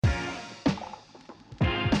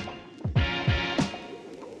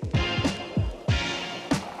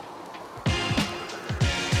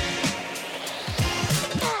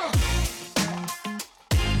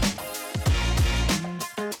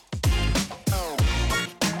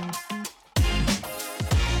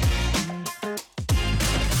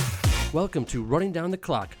Welcome to Running Down the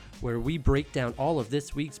Clock, where we break down all of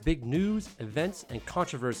this week's big news, events, and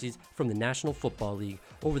controversies from the National Football League.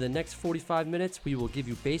 Over the next 45 minutes, we will give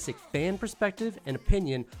you basic fan perspective and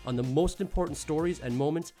opinion on the most important stories and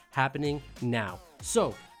moments happening now.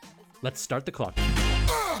 So, let's start the clock.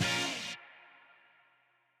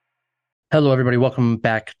 Hello, everybody. Welcome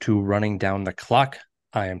back to Running Down the Clock.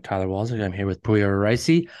 I am Tyler Walzig. I'm here with Poya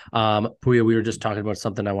Ricey. Poya, we were just talking about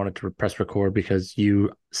something I wanted to press record because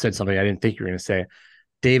you said something I didn't think you were going to say.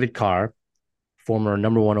 David Carr, former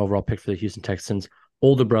number one overall pick for the Houston Texans,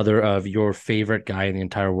 older brother of your favorite guy in the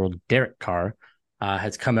entire world, Derek Carr,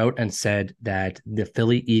 has come out and said that the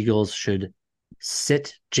Philly Eagles should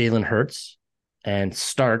sit Jalen Hurts and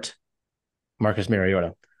start Marcus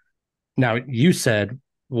Mariota. Now, you said,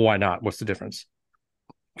 why not? What's the difference?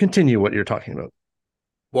 Continue what you're talking about.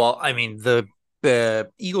 Well, I mean, the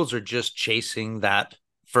Eagles are just chasing that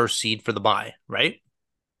first seed for the bye, right?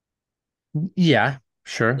 Yeah,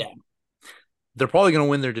 sure. Yeah. They're probably going to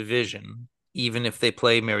win their division, even if they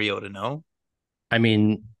play Mariota, no? I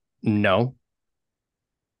mean, no.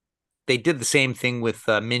 They did the same thing with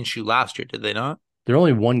Minshew last year, did they not? They're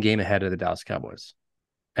only one game ahead of the Dallas Cowboys.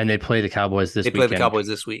 And they play the Cowboys this weekend. They play the Cowboys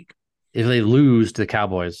this week. If they lose to the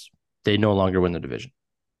Cowboys, they no longer win the division.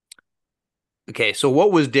 Okay, so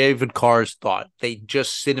what was David Carr's thought? They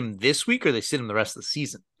just sit him this week or they sit him the rest of the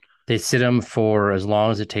season? They sit him for as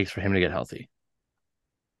long as it takes for him to get healthy.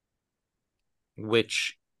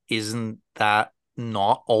 Which isn't that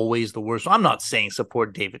not always the worst? I'm not saying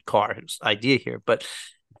support David Carr's idea here, but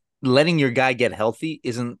letting your guy get healthy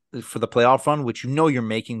isn't for the playoff run, which you know you're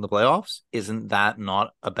making the playoffs. Isn't that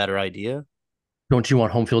not a better idea? Don't you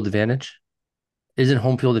want home field advantage? Isn't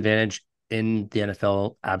home field advantage in the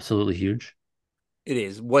NFL absolutely huge? It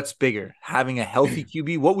is. What's bigger? Having a healthy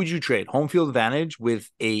QB? What would you trade? Home field advantage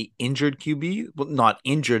with a injured QB? Well, not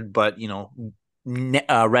injured, but, you know,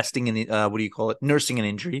 resting in, what do you call it? Nursing an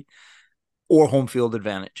injury, or home field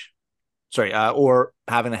advantage. Sorry, or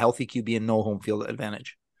having a healthy QB and no home field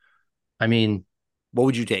advantage. I mean, what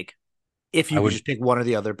would you take? If you could just pick one or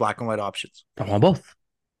the other, black and white options. I want both.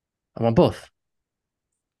 I want both.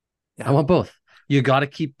 Yeah. I want both. You got to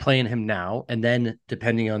keep playing him now. And then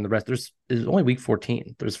depending on the rest, there's only week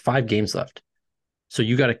 14. There's 5 games left. So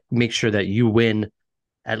you got to make sure that you win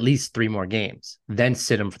at least 3 more games, then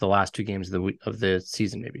sit him for the last 2 games of the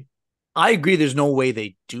season, maybe. I agree. There's no way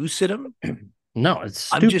they do sit him. No, it's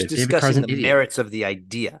stupid. I'm just discussing the merits of the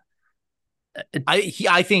idea.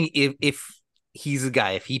 I think if he's a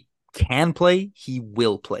guy, if he can play, he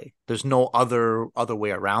will play. There's no other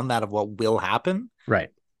way around that of what will happen. Right.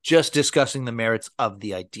 Just discussing the merits of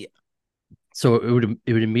the idea. So it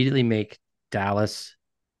would immediately make Dallas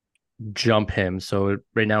jump him. So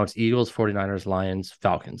right now it's Eagles, 49ers, Lions,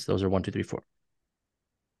 Falcons. Those are 1, 2, 3, 4.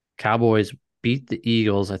 Cowboys beat the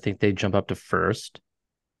Eagles. I think they jump up to first.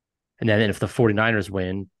 And then if the 49ers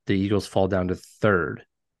win, the Eagles fall down to third.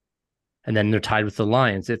 And then they're tied with the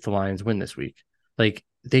Lions if the Lions win this week. Like,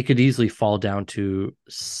 they could easily fall down to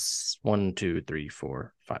 1, 2, 3,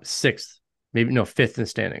 4, 5, 6th. Maybe no, 5th in the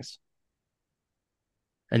standings.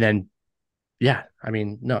 And then, yeah, I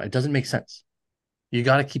mean, no, it doesn't make sense. You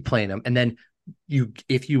got to keep playing them. And then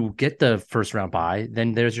if you get the first round bye,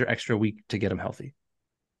 then there's your extra week to get them healthy.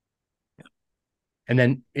 Yeah. And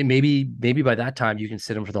then maybe by that time you can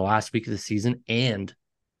sit them for the last week of the season and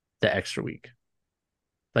the extra week.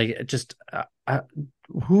 Like, it just,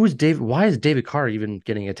 who is David? Why is David Carr even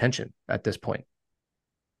getting attention at this point?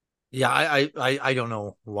 Yeah, I don't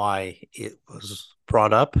know why it was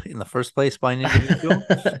brought up in the first place by an individual.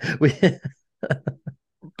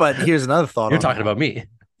 But here's another thought. You're talking about me.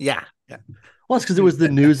 Yeah. Well, it's because it was the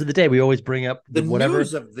news of the day. We always bring up the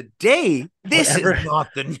news of the day. This is not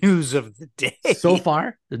the news of the day. So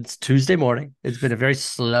far, it's Tuesday morning. It's been a very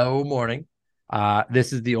slow morning.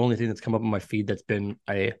 This is the only thing that's come up on my feed that's been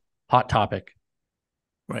a hot topic.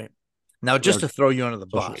 Right. Now, just to throw you under the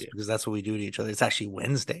bus, because that's what we do to each other, it's actually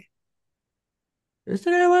Wednesday. Is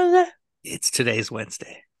today Wednesday? It's today's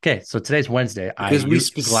Wednesday. Okay, so today's Wednesday. Because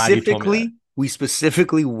we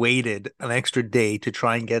specifically waited an extra day to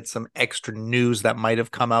try and get some extra news that might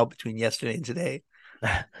have come out between yesterday and today.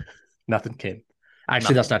 Nothing came.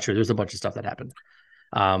 Actually, That's not true. There's a bunch of stuff that happened,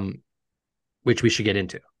 which we should get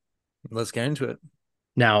into. Let's get into it.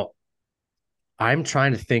 Now, I'm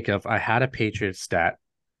trying to think of, I had a Patriots stat.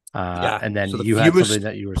 And then you had something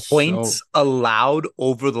that you were points allowed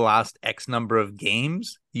over the last X number of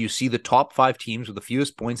games. You see the top 5 teams with the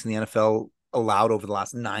fewest points in the NFL allowed over the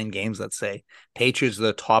last 9 games, let's say. Patriots are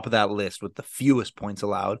the top of that list with the fewest points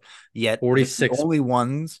allowed, yet 46. The only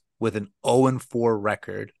ones with an 0-4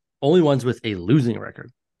 record. Only ones with a losing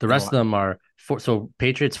record. The in the rest of last them are so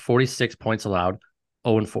Patriots 46 points allowed,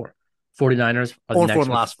 0 and 4. 49ers are 0-4 in next the with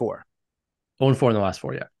last four. 0 and 4 in the last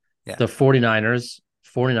four. Yeah. Yeah. The 49ers,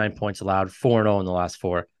 49 points allowed, 4 and 0 in the last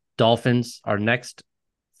four. Dolphins are next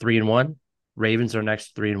 3 and 1. Ravens are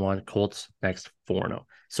next 3 and 1. Colts next 4 and 0.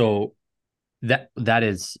 So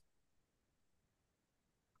that's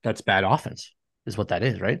bad offense, is what that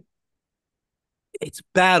is, right? It's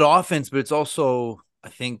bad offense, but it's also, I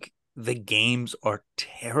think the games are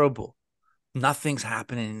terrible. Nothing's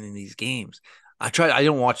happening in these games. I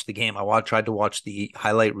didn't watch the game. Tried to watch the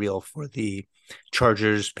highlight reel for the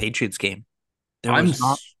Chargers Patriots game. There I'm was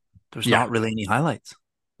not there's yeah. not really any highlights.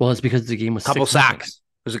 Well, it's because the game was Couple 6-0. sacks.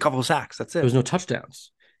 There's a couple of sacks. That's There it. was no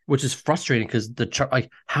touchdowns, which is frustrating because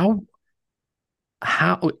like how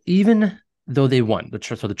even though they won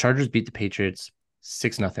so the Chargers beat the Patriots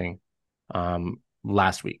 6-0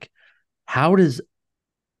 last week. How does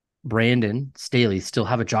Brandon Staley still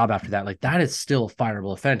have a job after that? Like that is still a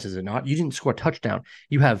fireable offense, is it not? You didn't score a touchdown.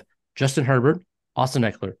 You have Justin Herbert, Austin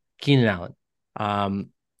Eckler, Keenan Allen,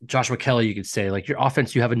 Joshua Kelly. You could say like your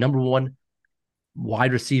offense. You have a number one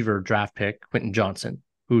wide receiver draft pick, Quentin Johnson,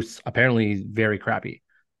 who's apparently very crappy.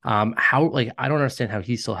 How like I don't understand how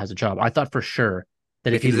he still has a job. I thought for sure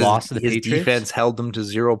that if he Because lost to the his Patriots, defense held them to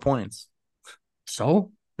 0 points.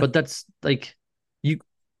 so but that's like you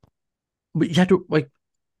but you have to like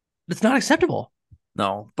it's not acceptable.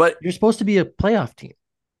 No, but You're supposed to be a playoff team.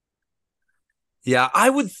 yeah, I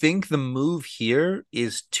would think the move here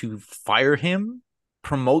is to fire him,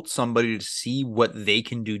 promote somebody to see what they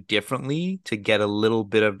can do differently to get a little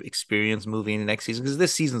bit of experience moving into next season because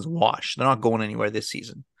this season's washed. They're not going anywhere this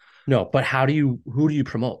season. No, but who do you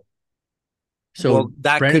promote? Well, So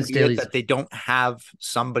that Brandon could be it Staley's that they don't have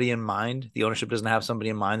somebody in mind. The ownership doesn't have somebody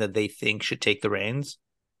in mind that they think should take the reins.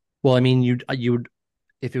 well, I mean, you'd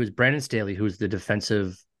if it was Brandon Staley, who's the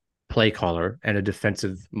defensive play caller and a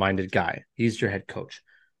defensive minded guy, he's your head coach.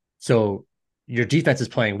 So your defense is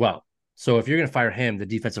playing well. So if you're going to fire him, the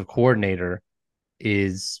defensive coordinator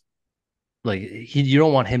is like you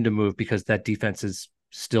don't want him to move because that defense is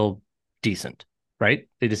still decent, right?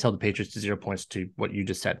 They just held the Patriots to 0 points to what you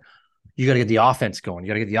just said. You got to get the offense going. You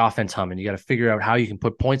got to get the offense humming. You got to figure out how you can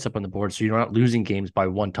put points up on the board so you're not losing games by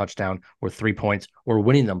 1 touchdown or 3 points or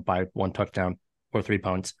winning them by 1 touchdown or 3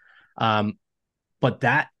 points. But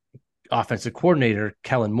that offensive coordinator,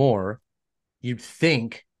 Kellen Moore, you'd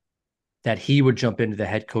think that he would jump into the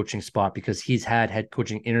head coaching spot because he's had head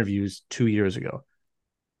coaching interviews 2 years ago.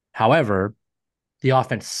 However, the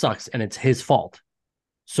offense sucks and it's his fault.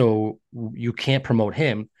 So you can't promote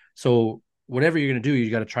him. So whatever you're going to do,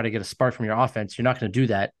 you got to try to get a spark from your offense. You're not going to do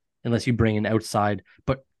that unless you bring an outside,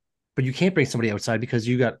 but you can't bring somebody outside because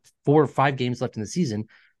you got 4 or 5 games left in the season.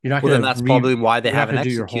 You're not Well, then going that's probably why they you're not haven't going to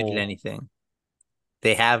do your executed whole. anything.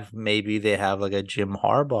 Maybe they have like a Jim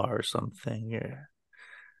Harbaugh or something here.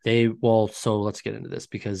 So let's get into this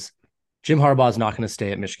because Jim Harbaugh is not going to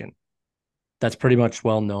stay at Michigan. That's pretty much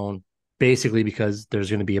well known, basically because there's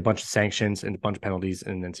going to be a bunch of sanctions and a bunch of penalties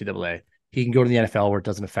in NCAA. He can go to the NFL where it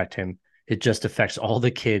doesn't affect him. It just affects all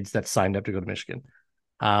the kids that signed up to go to Michigan.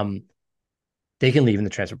 Um, they can leave in the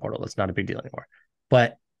transfer portal. It's not a big deal anymore.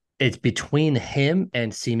 But it's between him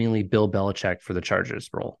and seemingly Bill Belichick for the Chargers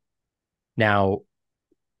role. Now,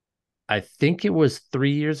 I think it was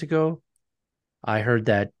 3 years ago. I heard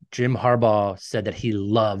that Jim Harbaugh said that he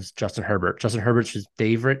loves Justin Herbert. Justin Herbert's his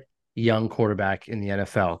favorite young quarterback in the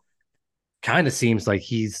NFL. Kind of seems like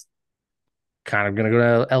he's kind of going to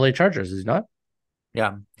go to LA Chargers, is he not?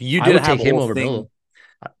 Yeah, you I did would have take a him whole over thing. Bill.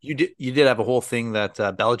 You did have a whole thing that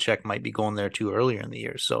Belichick might be going there too earlier in the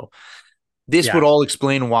year. So this would Yeah, all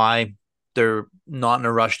explain why they're not in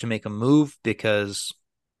a rush to make a move because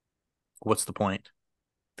what's the point?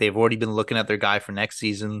 They've already been looking at their guy for next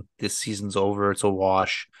season. This season's over. It's a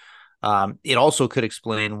wash. It also could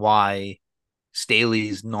explain why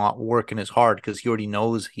Staley's not working as hard because he already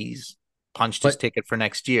knows he's punched his but ticket for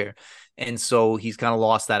next year. And so he's kind of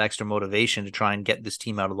lost that extra motivation to try and get this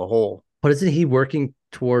team out of the hole. isn't he working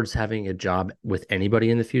towards having a job with anybody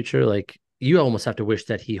in the future? Like you almost have to wish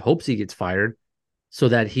that he hopes he gets fired so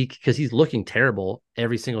that because he's looking terrible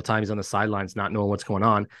every single time he's on the sidelines, not knowing what's going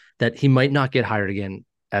on, that he might not get hired again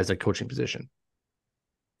as a coaching position.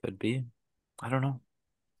 Could be. I don't know.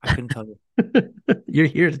 I couldn't tell you. You're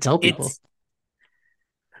here to tell people. It's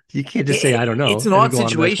You can't just say I don't it's know an and then odd go on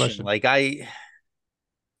to the next situation. question.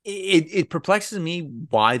 It perplexes me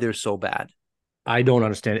why they're so bad. I don't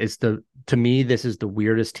understand. To me, this is the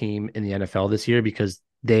weirdest team in the NFL this year because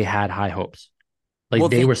they had high hopes. Like Well,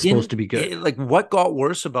 they they were supposed didn't to be good. like what got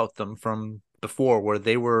worse about them from before where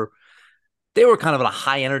they were They were kind of a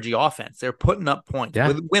high energy offense. They're putting up points.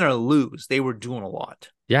 Yeah. Win or lose, they were doing a lot.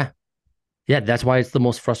 Yeah. Yeah. That's why it's the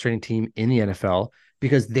most frustrating team in the NFL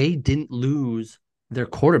because they didn't lose their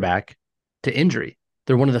quarterback to injury.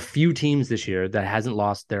 They're one of the few teams this year that hasn't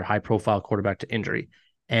lost their high profile quarterback to injury,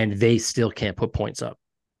 and they still can't put points up.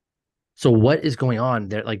 So what is going on?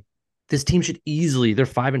 They're like, this team should easily, they're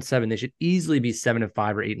 5-7. They should easily be 7-5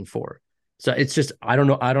 or 8-4. So it's just, I don't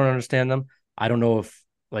know. I don't understand them. I don't know if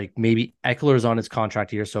like maybe Eckler is on his contract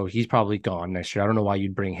here, so he's probably gone next year. I don't know why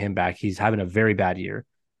you'd bring him back. He's having a very bad year.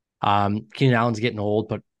 Keenan Allen's getting old,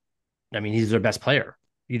 but I mean, he's their best player.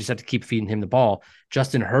 You just have to keep feeding him the ball.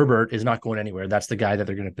 Justin Herbert is not going anywhere. That's the guy that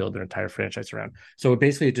they're going to build their entire franchise around. So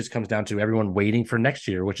basically, it just comes down to everyone waiting for next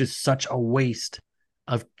year, which is such a waste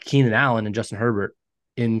of Keenan Allen and Justin Herbert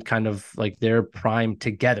in kind of like their prime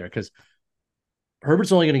together because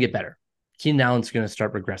Herbert's only going to get better. Keenan Allen's going to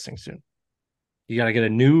start regressing soon. You got to get a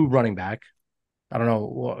new running back. I don't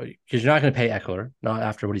know because you're not going to pay Eckler, not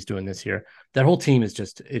after what he's doing this year. That whole team is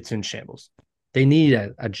just, it's in shambles. They need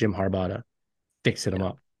a Jim Harbaugh to fix it them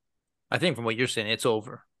up. I think from what you're saying, it's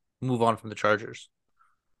over. Move on from the Chargers.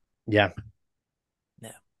 Yeah.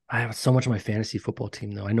 Yeah. I have so much of my fantasy football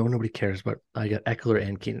team, though. I know nobody cares, but I got Eckler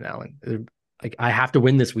and Keenan Allen. Like, I have to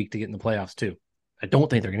win this week to get in the playoffs, too. I don't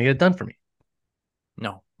think they're going to get it done for me.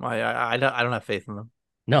 No, I don't have faith in them.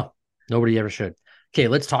 No, nobody ever should. Okay,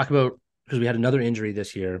 let's talk about, because we had another injury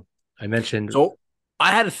this year. I mentioned. So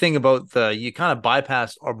I had a thing about you kind of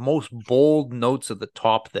bypassed our most bold notes at the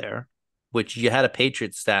top there, which you had a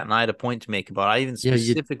Patriots stat and I had a point to make about. I even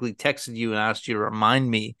specifically texted you and asked you to remind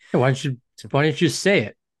me. Why didn't you say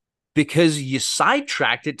it? Because you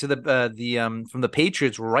sidetracked it to the from the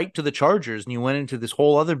Patriots right to the Chargers and you went into this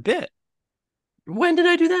whole other bit. When did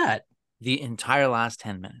I do that? The entire last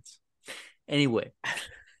 10 minutes. Anyway,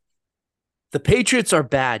 the Patriots are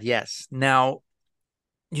bad, yes. Now,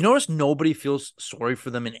 you notice nobody feels sorry for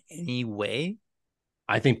them in any way?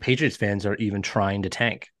 I think Patriots fans are even trying to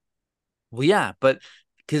tank. Well, yeah, but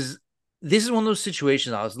because this is one of those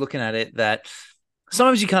situations I was looking at it that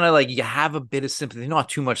sometimes you kind of like, you have a bit of sympathy, not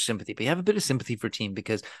too much sympathy, but you have a bit of sympathy for a team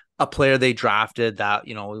because a player they drafted that,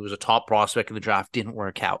 it was a top prospect in the draft didn't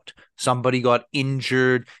work out. Somebody got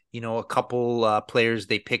injured, a couple players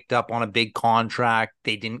they picked up on a big contract.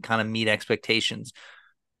 They didn't kind of meet expectations.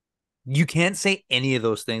 You can't say any of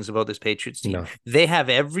those things about this Patriots team. No. They have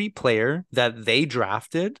every player that they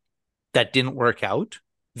drafted that didn't work out.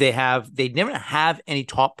 They never have any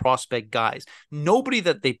top prospect guys. Nobody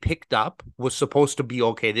that they picked up was supposed to be,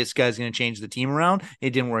 okay, this guy's going to change the team around.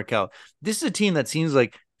 It didn't work out. This is a team that seems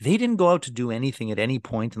like they didn't go out to do anything at any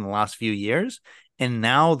point in the last few years. And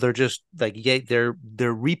now they're just like, they're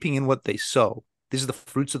reaping in what they sow. This is the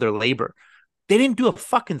fruits of their labor. They didn't do a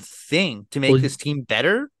fucking thing to make this team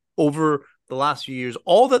better over the last few years.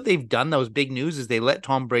 All that they've done that was big news is they let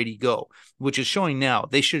Tom Brady go, which is showing now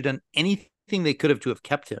they should have done anything they could have to have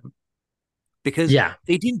kept him because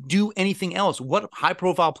they didn't do anything else. What high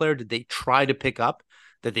profile player did they try to pick up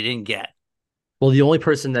that they didn't get? Well, the only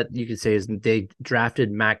person that you could say is they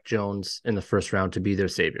drafted Mac Jones in the first round to be their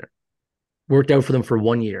savior. Worked out for them for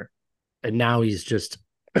 1 year. And now he's just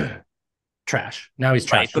trash. Now he's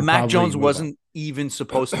trash. Right, but Mac Jones wasn't even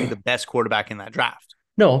supposed to be the best quarterback in that draft.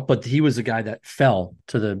 No, but he was a guy that fell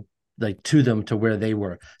to them to where they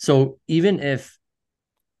were. So even if,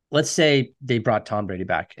 let's say they brought Tom Brady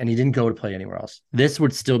back and he didn't go to play anywhere else, this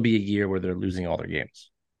would still be a year where they're losing all their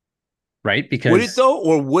games. Right? Because would it though,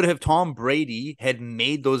 or would have Tom Brady had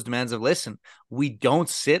made those demands of, listen, we don't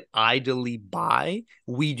sit idly by.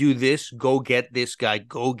 We do this, go get this guy,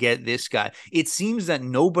 go get this guy. It seems that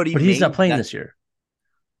nobody. But he's not playing this year.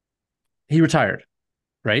 He retired.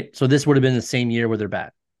 Right? So this would have been the same year where they're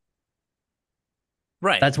bad.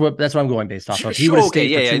 Right. That's what I'm going based off of. He would have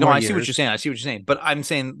stayed for 2 more years. I see what you're saying. But I'm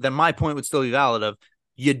saying that my point would still be valid of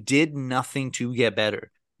you did nothing to get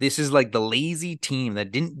better. This is like the lazy team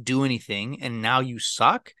that didn't do anything and now you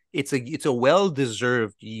suck. It's a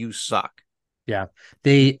well-deserved you suck. Yeah.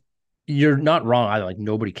 You're not wrong either. Like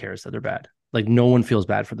nobody cares that they're bad. Like no one feels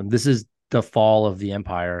bad for them. This is the fall of the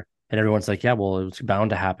empire and everyone's like, yeah, well, it's bound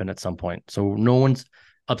to happen at some point. So no one's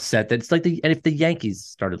upset that it's like and if the Yankees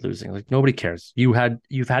started losing, like nobody cares. You've had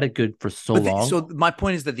it good for so long. So my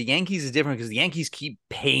point is that the Yankees is different because the Yankees keep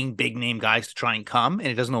paying big name guys to try and come, and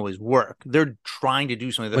it doesn't always work. They're trying to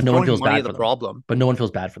do something. But no one feels bad for them. Problem. But no one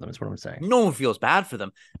feels bad for them. Is what I'm saying. No one feels bad for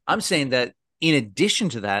them. I'm saying that in addition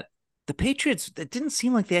to that, the Patriots, it didn't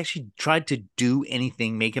seem like they actually tried to do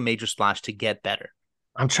anything, make a major splash to get better.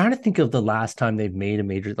 I'm trying to think of the last time they've made a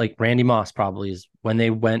major, like Randy Moss probably is when they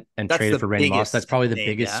went and traded for Randy Moss. That's probably the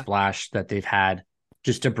biggest splash that they've had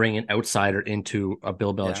just to bring an outsider into a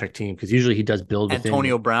Bill Yeah. Belichick team because usually he does build within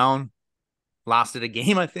Antonio Brown lasted a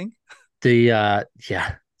game, I think. the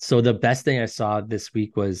yeah. So the best thing I saw this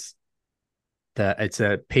week was that it's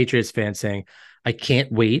a Patriots fan saying, "I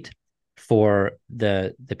can't wait for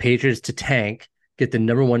the Patriots to tank, get the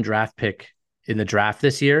number one draft pick in the draft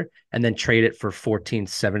this year, and then trade it for 14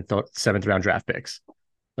 seventh round draft picks."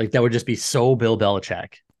 Like that would just be so Bill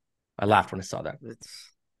Belichick. I Yeah. laughed when I saw that.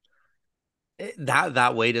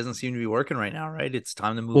 That way doesn't seem to be working right now, right? It's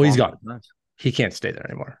time to move Well, he's on. gone. He can't stay there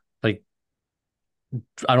anymore. Like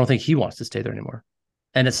I don't think he wants to stay there anymore.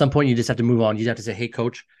 And at some point, you just have to move on. You have to say, "Hey,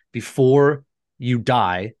 coach, before you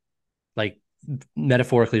die, like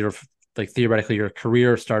metaphorically or like theoretically, your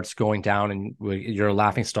career starts going down and you're a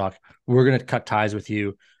laughing stock. We're going to cut ties with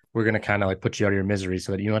you. We're going to kind of like put you out of your misery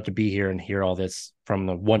so that you don't have to be here and hear all this from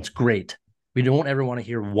the once great. We don't ever want to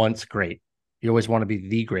hear once great. You always want to be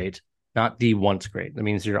the great, not the once great. That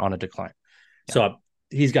means you're on a decline." Yeah. So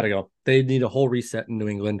he's got to go. They need a whole reset in New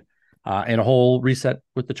England and a whole reset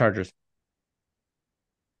with the Chargers.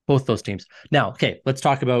 Both those teams. Now, okay, let's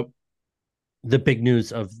talk about the big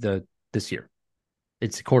news of the this year.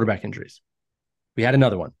 It's quarterback injuries. We had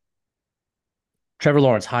another one. Trevor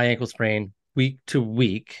Lawrence, high ankle sprain, week to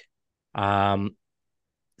week. Um,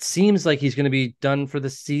 Seems like he's going to be done for the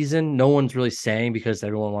season. No one's really saying because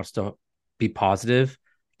everyone wants to be positive.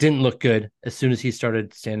 Didn't look good as soon as he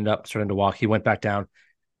started standing up, starting to walk. He went back down,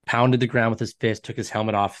 pounded the ground with his fist, took his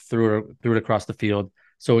helmet off, threw it across the field.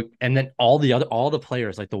 So and then all the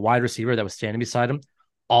players, like the wide receiver that was standing beside him,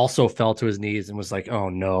 also fell to his knees and was like, "Oh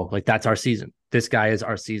no, like that's our season. This guy is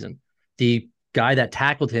our season." The guy that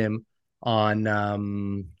tackled him on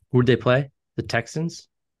who did they play? The Texans?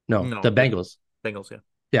 No, No, the the Bengals. Bengals, yeah.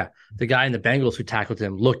 Yeah, the guy in the Bengals who tackled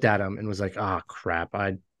him looked at him and was like, "Oh crap!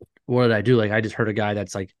 What did I do? Like I just hurt a guy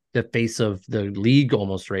that's like the face of the league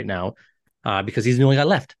almost right now, because he's the only guy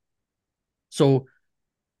left." So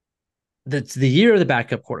that's the year of the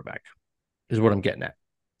backup quarterback is what I'm getting at.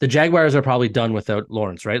 The Jaguars are probably done without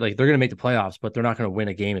Lawrence, right? Like they're going to make the playoffs, but they're not going to win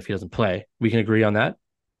a game if he doesn't play. We can agree on that.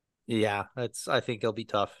 Yeah, I think it'll be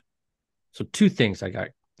tough. So two things I got.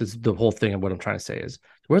 This is the whole thing of what I'm trying to say is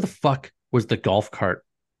where the fuck was the golf cart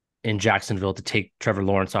in Jacksonville to take Trevor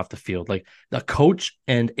Lawrence off the field? Like the coach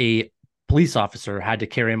and a police officer had to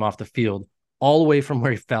carry him off the field all the way from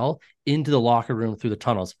where he fell into the locker room through the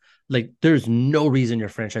tunnels. Like there's no reason your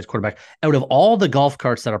franchise quarterback out of all the golf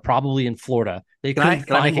carts that are probably in Florida, they couldn't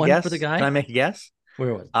Can I find make a one for the guess? Can I guy. make a guess?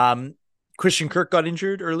 Where was it? Christian Kirk got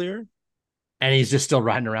injured earlier. And he's just still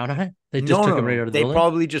riding around on it. They just No, took no, him right no. out of the They building.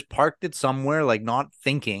 probably just parked it somewhere, like not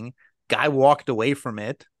thinking. Guy walked away from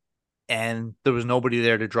it, and there was nobody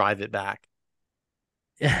there to drive it back.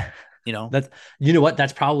 Yeah, You know, that's what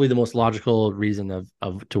that's probably the most logical reason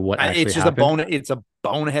of to what actually it's just a happened. bone. It's a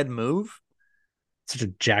bonehead move. Such a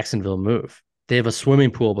Jacksonville move. They have a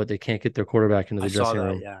swimming pool, but they can't get their quarterback into I the saw dressing that.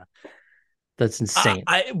 room. Yeah. That's insane.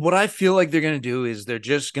 What I feel like they're gonna do is they're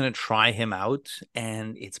just gonna try him out,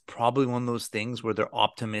 and it's probably one of those things where they're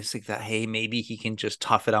optimistic that hey, maybe he can just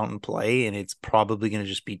tough it out and play, and it's probably gonna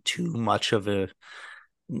just be too much of a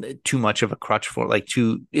crutch for like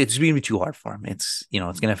too it's going to be too hard for him. It's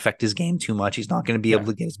it's going to affect his game too much. He's not going to be able Yeah.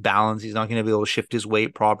 to get his balance. He's not going to be able to shift his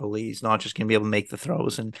weight properly. He's not just going to be able to make the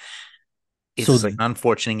throws, and it's just So like an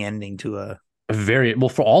unfortunate ending to a very well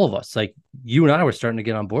for all of us. Like you and I were starting to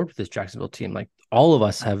get on board with this Jacksonville team. Like all of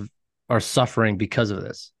us are suffering because of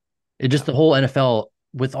this. It just the whole NFL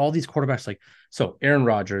with all these quarterbacks, like so Aaron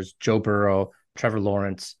Rodgers, Joe Burrow, Trevor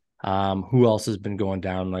Lawrence, who else has been going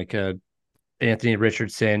down? Like Anthony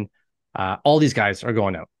Richardson, all these guys are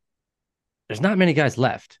going out. There's not many guys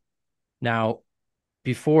left. Now,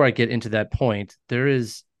 before I get into that point, there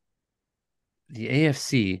is the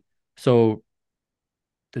AFC. So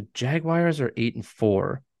the Jaguars are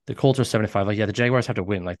 8-4. The Colts are 7-5. Like, yeah, the Jaguars have to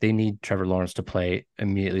win. Like, they need Trevor Lawrence to play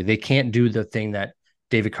immediately. They can't do the thing that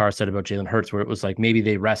David Carr said about Jalen Hurts, where it was like maybe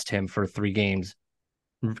they rest him for 3 games,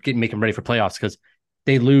 make him ready for playoffs because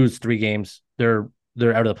they lose 3 games, they're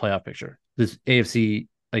out of the playoff picture. This AFC,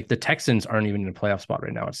 like the Texans aren't even in a playoff spot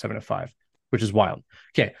right now at 7-5, which is wild.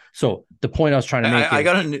 Okay, so the point I was trying to make I is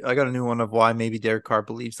got a new one of why maybe Derek Carr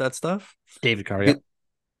believes that stuff. David Carr. Yeah,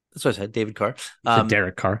 That's what I said, David Carr. you said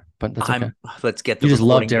Derek Carr, but that's okay. Let's get the You just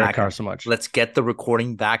love recording Derek back Carr out. so much. Let's get the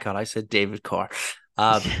recording back out. I said David Carr.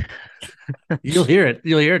 Um, You'll hear it.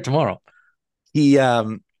 You'll hear it tomorrow. he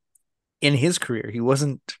in his career he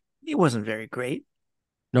wasn't very great.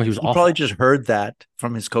 No, he was He probably awful. just heard that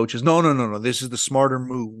from his coaches. No, no, no, no. This is the smarter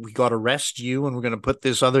move. We got to rest you, and we're going to put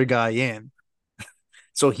this other guy in.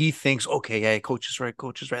 So he thinks, okay, yeah, coach is right,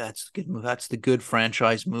 coach is right. That's the good move. That's the good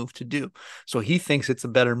franchise move to do. So he thinks it's a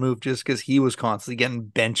better move just because he was constantly getting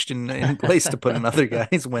benched in place to put in other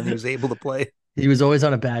guys when he was able to play. He was always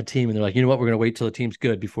on a bad team, and they're like, you know what? We're gonna wait till the team's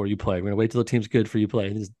good before you play. We're gonna wait till the team's good for you play.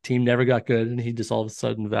 And his team never got good, and he just all of a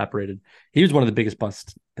sudden evaporated. He was one of the biggest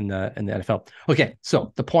busts in the NFL. Okay,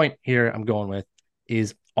 so the point here I'm going with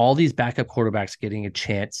is all these backup quarterbacks getting a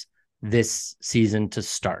chance this season to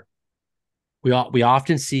start. We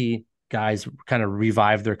often see guys kind of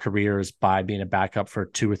revive their careers by being a backup for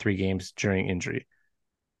 2 or 3 games during injury.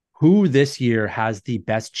 Who this year has the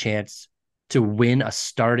best chance to win a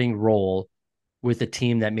starting role with a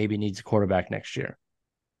team that maybe needs a quarterback next year?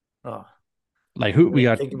 Oh, Like who I we mean,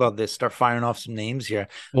 got? think about this. Start firing off some names here.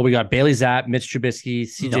 Well, we got Bailey Zapp, Mitch Trubisky,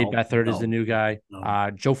 CJ No, Beathard is the no, new guy.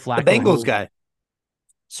 no. Joe The Flacco. Bengals Who? guy.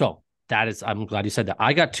 So that is. I'm glad you said that.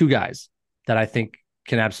 I got 2 guys that I think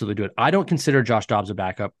can absolutely do it. I don't consider Josh Dobbs a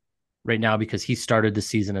backup right now because he started the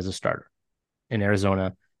season as a starter in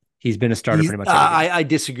Arizona. He's been a starter He's pretty much every game. I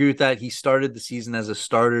disagree with that. He started the season as a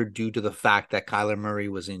starter due to the fact that Kyler Murray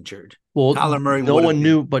was injured. Well, Kyler Murray no would have one been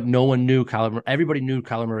knew, but no one knew Kyler. Everybody knew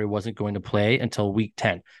Kyler Murray wasn't going to play until week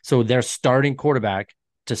 10. So their starting quarterback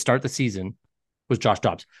to start the season was Josh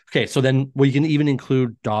Dobbs. Okay, so then we can even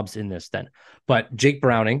include Dobbs in this then. But Jake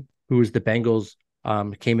Browning, who was the Bengals,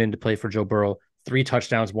 came in to play for Joe Burrow, 3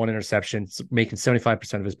 touchdowns, 1 interception, making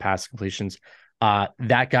 75% of his pass completions.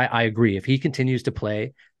 That guy, I agree. If he continues to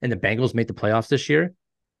play and the Bengals make the playoffs this year,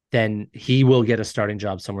 then he will get a starting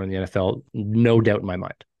job somewhere in the NFL, no doubt in my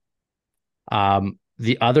mind.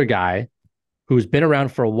 The other guy who's been around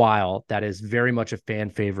for a while that is very much a fan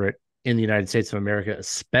favorite in the United States of America,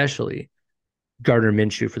 especially Gardner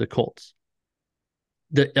Minshew for the Colts.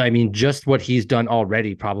 I mean, just what he's done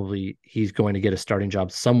already, probably he's going to get a starting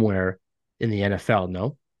job somewhere in the NFL.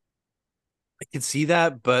 No, I can see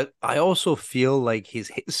that, but I also feel like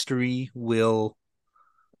his history will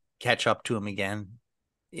catch up to him again.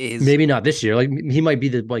 Is maybe not this year. Like he might be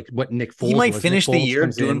the like what Nick He Foles might was. Nick finish the Foles year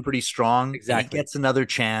comes doing in pretty strong. He exactly. gets another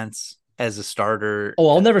chance as a starter Oh,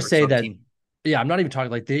 I'll never for say some that. team. Yeah, I'm not even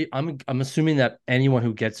talking like they. I'm assuming that anyone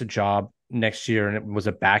who gets a job next year and it was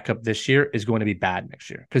a backup this year is going to be bad next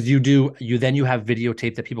year because you have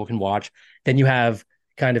videotape that people can watch. Then you have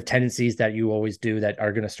kind of tendencies that you always do that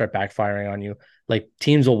are going to start backfiring on you. Like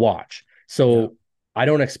teams will watch. Yeah, So I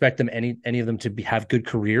don't expect them any of them to have good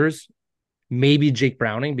careers. Maybe Jake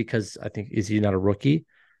Browning because I think is he not a rookie.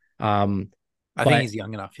 Um, I think but he's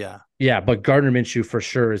young enough. Yeah, yeah, but Gardner Minshew for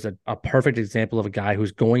sure is a perfect example of a guy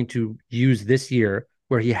who's going to use this year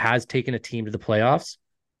where he has taken a team to the playoffs.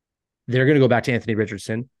 They're going to go back to Anthony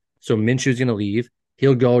Richardson. So Minshew's going to leave.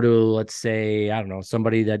 He'll go to, let's say, I don't know,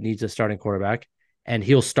 somebody that needs a starting quarterback and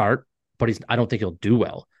he'll start, but I don't think he'll do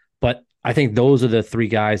well. But I think those are the 3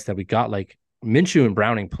 guys that we got. Like Minshew and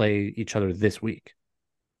Browning play each other this week.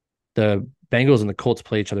 The Bengals and the Colts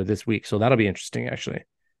play each other this week. So that'll be interesting, actually.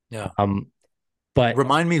 yeah. Um, but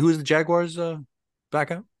Remind me who's the Jaguars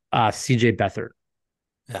backup? CJ Beathard.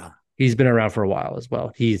 Yeah, He's been around for a while as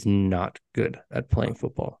well. He's not good at playing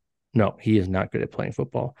football. No, he is not good at playing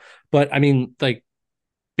football. But I mean, like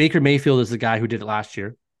Baker Mayfield is the guy who did it last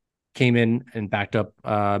year, came in and backed up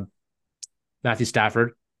Matthew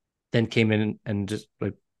Stafford, then came in and just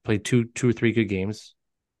like played 2 or 3 good games.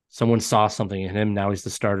 Someone saw something in him. Now he's the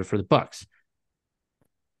starter for the Bucks.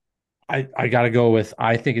 I got to go with.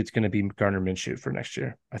 I think it's going to be Gardner Minshew for next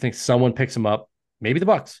year. I think someone picks him up, maybe the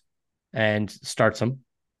Bucks, and starts him.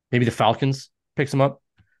 Maybe the Falcons picks him up.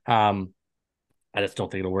 I just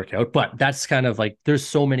don't think it'll work out. But that's kind of like there's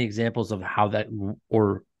so many examples of how that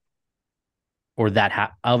or of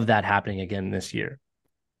that happening again this year.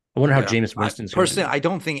 I wonder how yeah. Jameis I Winston's going to personally, do. I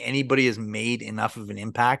don't think anybody has made enough of an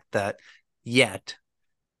impact that yet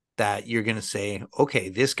that you're going to say, okay,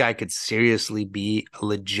 this guy could seriously be a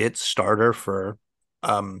legit starter for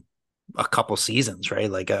um a couple seasons,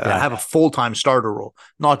 right? Like Yeah, have a full-time starter role,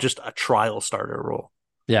 not just a trial starter role.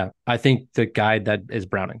 yeah. I think the guy that is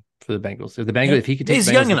Browning for the Bengals. If the Bengals, Yeah. if he could take He's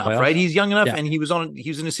the Bengals young to the enough, right? playoffs, He's young enough, yeah, and he was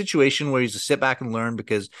in a situation where he's to sit back and learn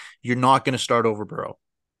because you're not going to start over Burrow.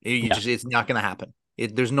 yeah. It's not going to happen.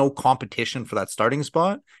 There's no competition for that starting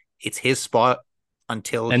spot. It's his spot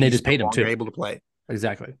until And they he's just no paid him longer too. able to play.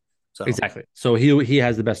 Exactly. So Exactly. So he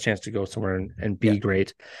has the best chance to go somewhere and yeah, be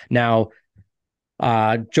great. Now,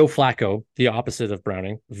 Joe Flacco, the opposite of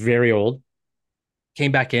Browning, very old,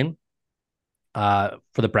 came back in for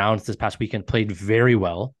the Browns this past weekend, played very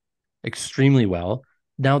well, extremely well.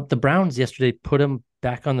 Now, the Browns yesterday put him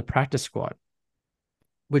back on the practice squad,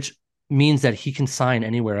 which means that he can sign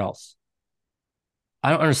anywhere else. I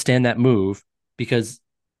don't understand that move because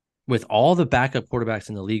with all the backup quarterbacks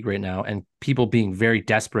in the league right now and people being very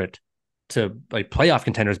desperate to like playoff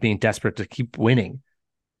contenders being desperate to keep winning,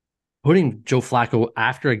 putting Joe Flacco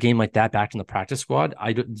after a game like that back in the practice squad,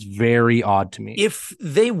 it's very odd to me. If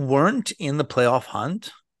they weren't in the playoff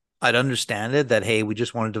hunt, I'd understand it that, hey, we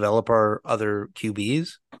just want to develop our other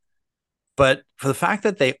QBs. But for the fact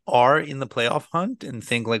that they are in the playoff hunt and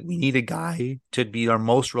think like we need a guy to be our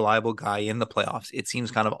most reliable guy in the playoffs, it seems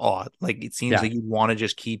kind of odd. Like it seems Yeah. like you want to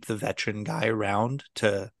just keep the veteran guy around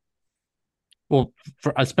to. Well,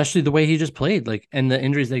 for especially the way he just played, like, and the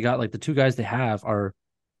injuries they got, like the two guys they have are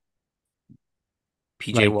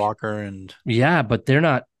PJ like, Walker and yeah, but they're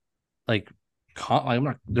not like,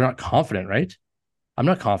 they're not confident, right? I'm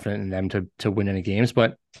not confident in them to win any games,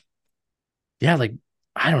 but yeah, like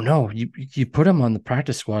I don't know. You put him on the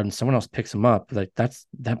practice squad and someone else picks him up. Like that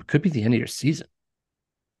could be the end of your season.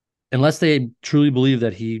 Unless they truly believe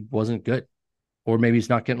that he wasn't good. Or maybe he's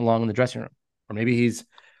not getting along in the dressing room. Or maybe he's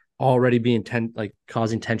already being like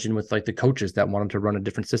causing tension with like the coaches that want him to run a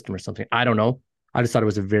different system or something. I don't know. I just thought it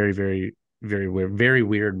was a very, very, very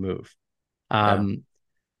weird move. yeah.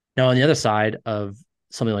 Now on the other side of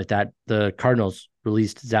something like that, the Cardinals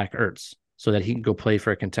released Zach Ertz so that he can go play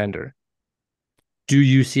for a contender. Do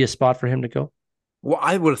you see a spot for him to go? Well,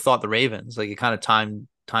 I would have thought the Ravens, like it kind of timed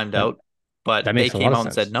That out, but that they makes a lot came of out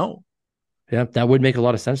and said sense. no. Yeah, that would make a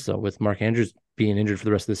lot of sense though, with Mark Andrews being injured for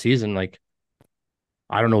the rest of the season. Like,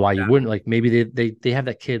 I don't know why you Yeah. wouldn't. Like, maybe they have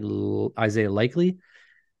that kid Isaiah Likely.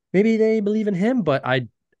 Maybe they believe in him, but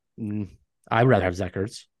mm, I'd rather have Zach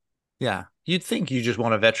Ertz. Yeah. You'd think you just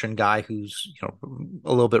want a veteran guy who's,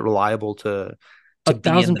 a little bit reliable A to be in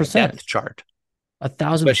thousand the percent. depth chart, A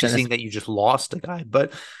thousand especially percent. seeing that you just lost a guy.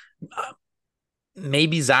 But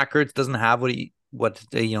maybe Zach Ertz doesn't have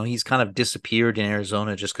he's kind of disappeared in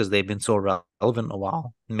Arizona just because they've been so relevant a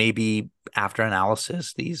while. Maybe after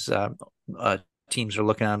analysis, these teams are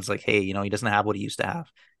looking at him as like, hey, he doesn't have what he used to have.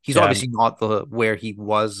 He's Yeah, obviously not the where he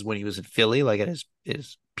was when he was in Philly, like at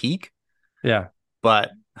his peak. yeah.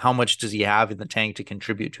 But how much does he have in the tank to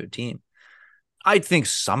contribute to a team? I think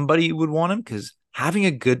somebody would want him because having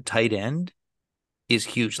a good tight end is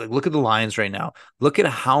huge. Like, look at the Lions right now. Look at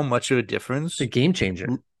how much of a It's a difference game changer.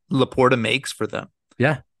 Laporta makes for them.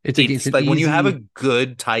 Yeah, it's It's an like when you have a easy.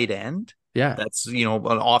 good tight end, Yeah, that's an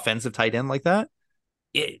offensive tight end like that,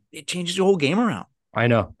 it changes your whole game around. I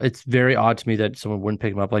know. It's very odd to me that someone wouldn't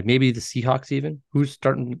pick him up. Like maybe the Seahawks, even who's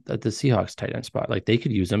starting at the Seahawks tight end spot. Like they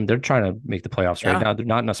could use him. They're trying to make the playoffs right Yeah. now. They're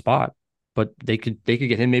not in a spot, but they could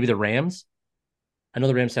get him. Maybe the Rams. I know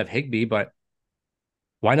the Rams have Higbee, but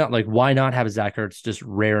why not? Like why not have Zach Ertz just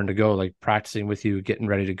raring to go, like practicing with you, getting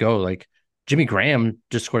ready to go? Like Jimmy Graham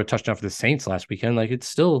just scored a touchdown for the Saints last weekend. Like it's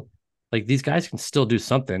still like these guys can still do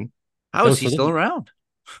something. How Oh, is he so still around?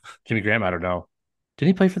 Jimmy Graham, I don't know. Did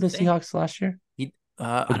he play for the Think Seahawks last year he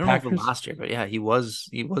or I the don't know if it was Packers? last year, but yeah, he was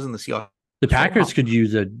in the Seahawks The for a Packers while. could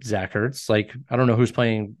use a Zach Ertz. Like I don't know who's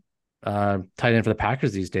playing tight end for the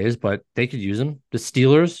Packers these days, but they could use him. The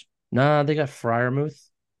Steelers, nah, they got Fryermuth,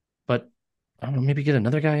 but I don't know, maybe get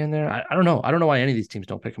another guy in there. I don't know. I don't know why any of these teams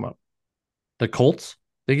don't pick him up. The Colts,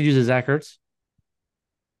 they could use a Zach Ertz.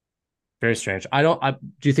 Very strange. I don't.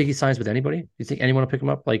 Do you think he signs with anybody? Do you think anyone will pick him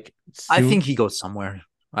up like I soon? think he goes somewhere.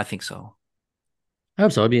 I think so. I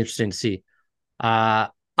hope so. It'd be interesting to see. Uh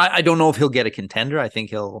I don't know if he'll get a contender. I think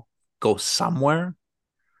he'll go somewhere. you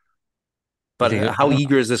But think I how don't.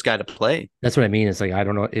 eager is this guy to play? That's what I mean. It's like I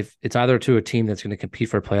don't know if it's either to a team that's going to compete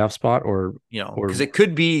for a playoff spot Because or it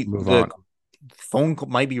could be move the on. phone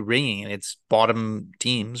might be ringing and it's bottom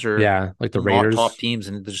teams or Yeah, like the not top Raiders. teams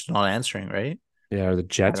and they're just not answering, right? Yeah, or the I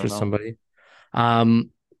Jets or don't know. somebody. Um,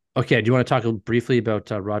 okay. Do you want to talk briefly about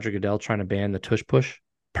Roger Goodell trying to ban the tush push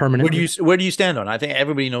permanently? Where do you stand on it? I think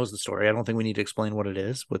everybody knows the story. I don't think we need to explain what it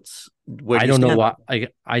is. Where do I you don't know stand on why.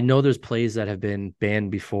 I know there's plays that have been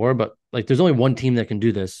banned before, but like there's only one team that can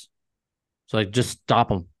do this. So like just stop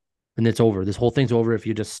them, and it's over. This whole thing's over if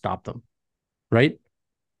you just stop them, right?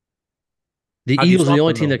 The How do you Eagles are the stop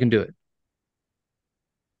only them team that though? can do it.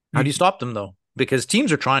 How do You, you stop them though? Because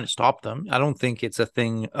teams are trying to stop them. I don't think it's a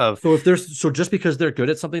thing of so if there's so just because they're good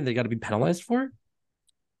at something, they got to be penalized for it.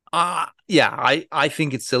 yeah, I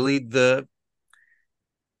think it's silly. The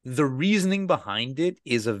reasoning behind it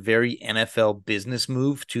is a very NFL business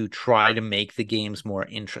move to try to make the games more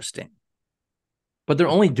interesting. But they're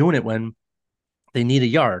only doing it when they need a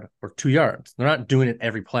yard or 2 yards. They're not doing it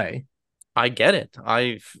every play. I get it.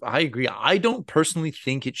 I agree. I don't personally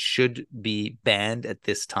think it should be banned at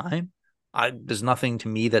this time. There's nothing to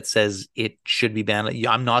me that says it should be banned.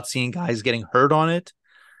 I'm not seeing guys getting hurt on it.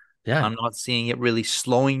 Yeah, I'm not seeing it really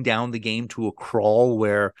slowing down the game to a crawl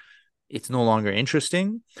where it's no longer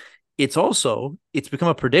interesting. it's become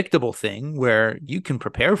a predictable thing where you can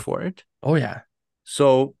prepare for it. Oh yeah.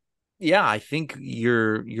 So yeah, I think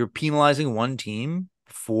you're penalizing one team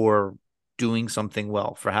for doing something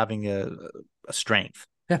well, for having a strength.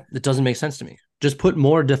 Yeah, it doesn't make sense to me. Just put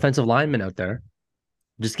more defensive linemen out there.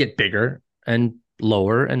 Just get bigger and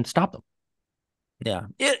lower and stop them. Yeah.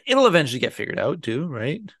 It'll eventually get figured out too,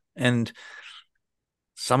 right? And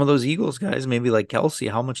some of those Eagles guys, maybe like Kelsey,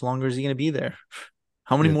 how much longer is he going to be there?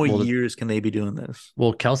 How many Yeah, more years can they be doing this?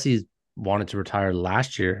 Kelsey wanted to retire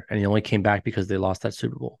last year, and he only came back because they lost that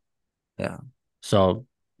Super Bowl. Yeah. So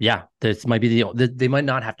yeah, this might be they might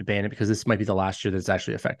not have to ban it because this might be the last year that's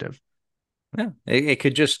actually effective. Yeah. It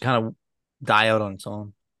could just kind of die out on its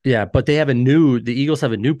own. Yeah, but the Eagles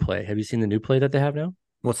have a new play. Have you seen the new play that they have now?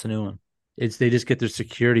 What's the new one? It's they just get their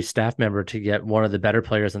security staff member to get one of the better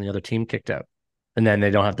players on the other team kicked out, and then they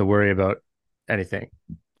don't have to worry about anything.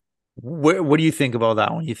 What do you think about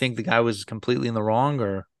that one? You think the guy was completely in the wrong,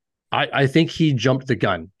 or I think he jumped the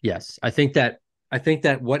gun. Yes, I think that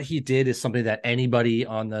what he did is something that anybody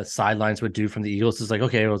on the sidelines would do from the Eagles. Is like,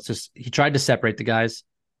 okay, well, it's just he tried to separate the guys.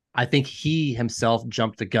 I think he himself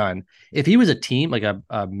jumped the gun. If he was a team, like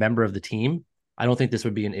a member of the team, I don't think this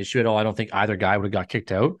would be an issue at all. I don't think either guy would have got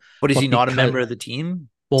kicked out. what is he But not a because, member of the team?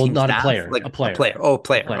 well, Team not a staff? player, Like a a player, player. Oh, a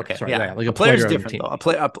player. player. Okay. Sorry, Yeah. yeah, like A a player's player of the different team.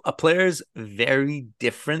 though. A player's very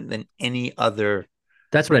different than any other.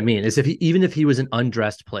 That's what I mean. Is if he even if he was an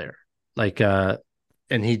undressed player, like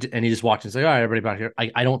and he just walked in and said, all right, everybody back here.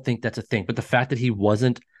 I don't think that's a thing. But the fact that he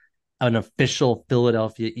wasn't an official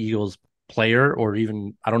Philadelphia Eagles player, or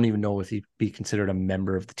even I don't even know if he'd be considered a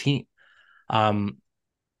member of the team. Um,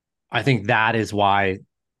 I think that is why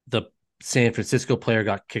the San Francisco player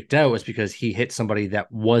got kicked out was because he hit somebody that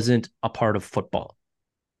wasn't a part of football.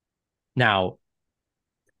 Now,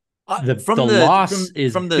 the From loss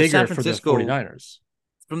is from the San bigger for the Francisco 49ers.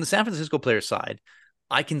 from the San Francisco player side,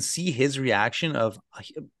 I can see his reaction of,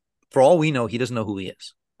 for all we know, he doesn't know who he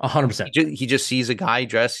is. 100%. He just sees a guy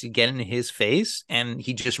dressed, get in his face, and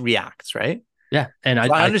he just reacts, right? Yeah. And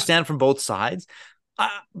So I understand from both sides.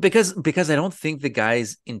 Because I don't think the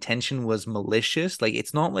guy's intention was malicious. Like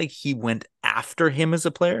it's not like he went after him as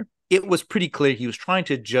a player. It was pretty clear he was trying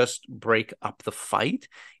to just break up the fight.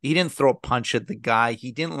 He didn't throw a punch at the guy.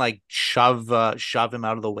 He didn't like shove him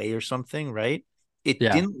out of the way or something, right? It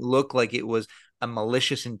yeah. didn't look like it was a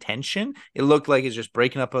malicious intention. It looked like it's just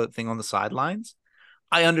breaking up a thing on the sidelines.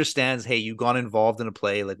 I understand, hey, you got involved in a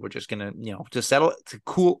play, like we're just gonna, to settle to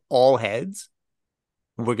cool all heads.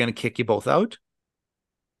 We're gonna kick you both out.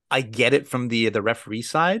 I get it from the referee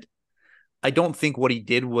side. I don't think what he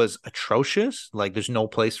did was atrocious. Like there's no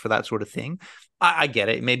place for that sort of thing. I get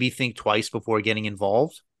it. Maybe think twice before getting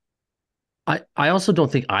involved. I also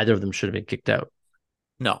don't think either of them should have been kicked out.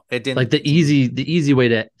 No, it didn't. Like the easy way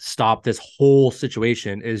to stop this whole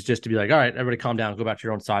situation is just to be like, all right, everybody calm down, go back to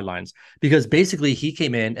your own sidelines. Because basically he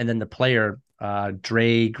came in and then the player,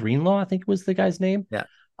 Dre Greenlaw, I think was the guy's name. Yeah.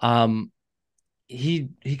 Um, he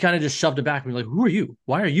kind of just shoved it back and be like, who are you?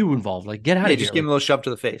 Why are you involved? Like, get out Yeah, of here. just give him a little shove to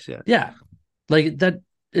the face. Yeah. Yeah. Like that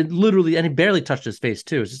it literally and he barely touched his face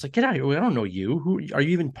too. It's just like, get out of here. I don't know you. Who are you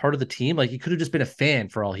even part of the team? Like he could have just been a fan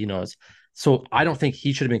for all he knows. So I don't think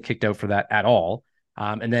he should have been kicked out for that at all.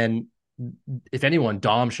 And then if anyone,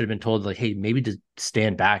 Dom should have been told like, hey, maybe to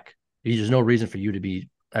stand back. There's no reason for you to be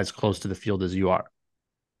as close to the field as you are.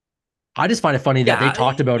 I just find it funny that they Yeah.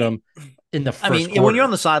 talked about him in the I first mean, when you're on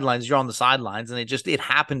quarter. the sidelines, you're on the sidelines, and it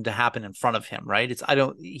happened to happen in front of him, right?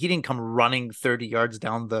 He didn't come running 30 yards True.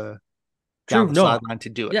 down the No. sideline to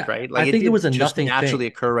do it, Yeah. right? I Like it think it did was a just nothing naturally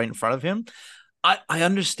thing. occur right in front of him. I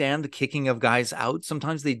understand the kicking of guys out.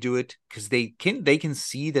 Sometimes they do it because they can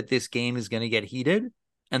see that this game is going to get heated,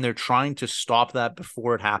 and they're trying to stop that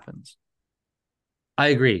before it happens. I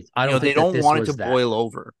agree. I don't They think that don't this want it to was that. boil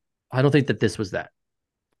over. I don't think that this was that.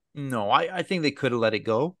 No, I think they could have let it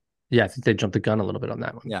go. Yeah, I think they jumped the gun a little bit on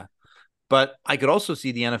that one. Yeah. But I could also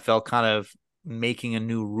see the NFL kind of making a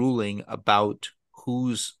new ruling about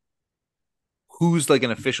who's like an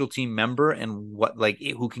official team member and what like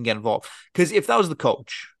who can get involved. Because if that was the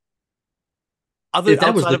coach, If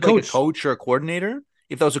that was outside the of like a coach, coach or a coordinator,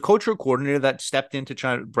 if that was a coach or a coordinator that stepped in to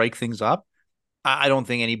try to break things up, I don't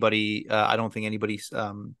think anybody. I don't think anybody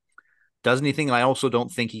does anything, and I also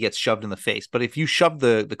don't think he gets shoved in the face. But if you shove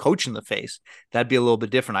the coach in the face, that'd be a little bit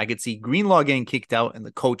different. I could see Greenlaw getting kicked out and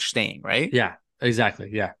the coach staying, right? yeah, exactly.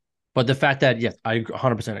 Yeah. But the fact that, yes, I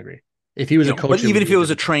 100% agree. If he was a But coach, it even would if be it a was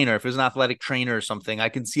a different thing. trainer, if it was an athletic trainer or something, I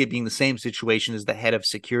can see it being the same situation as the head of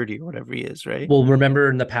security or whatever he is, right? Well, remember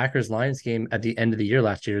in the Packers Lions game at the end of the year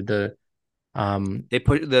last year, Um, They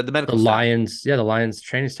put the the medical staff. Lions, yeah, the Lions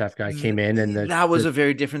training staff guy came in, and That was the a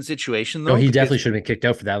very different situation no, though, he definitely because should have been kicked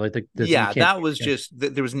out for that. Like you yeah, can't. that was just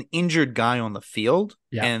there was an injured guy on the field,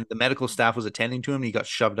 Yeah, and the medical staff was attending to him, and he got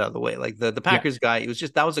shoved out of the way. Like the yeah. Packers guy, it was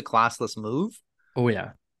just that was a classless move. Oh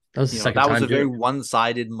yeah, that was the You know, second that was time a very doing.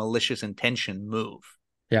 one-sided, malicious intention move.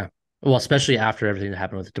 Yeah. Well, especially after everything that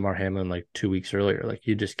happened with Damar Hamlin like 2 weeks earlier, like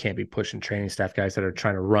you just can't be pushing training staff guys that are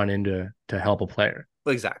trying to run into to help a player.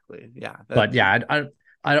 Exactly. Yeah. But yeah,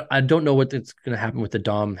 I don't know what's going to happen with the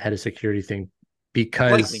Dom head of security thing Likely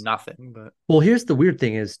because nothing, but well, here's the weird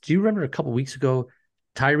thing is, do you remember a couple weeks ago,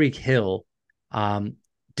 Tyreek Hill um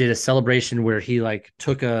did a celebration where he like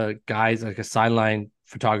took a guy's like a sideline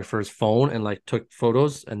photographer's phone and like took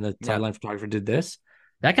photos, and the yeah, sideline photographer did this.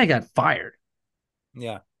 That guy got fired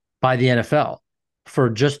yeah. by the NFL for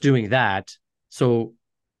just doing that. So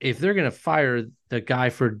if they're going to fire the guy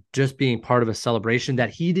for just being part of a celebration that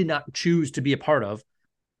he did not choose to be a part of,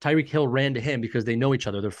 Tyreek Hill ran to him because they know each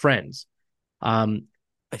other, they're friends. Um,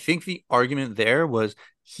 I think the argument there was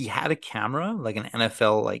he had a camera, like an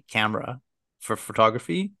NFL like camera for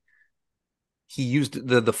photography. He used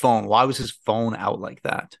the phone. Why was his phone out like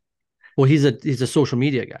that? well, he's a social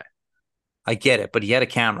media guy, I get it, but he had a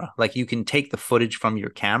camera. Like you can take the footage from your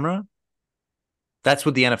camera. That's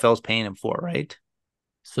what the NFL is paying him for, right?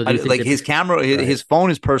 so do you think Like that his camera, right? his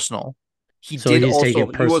phone is personal. He So did he's taking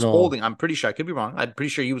also, he was personal. holding, I'm pretty sure, I could be wrong. I'm pretty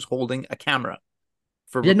sure he was holding a camera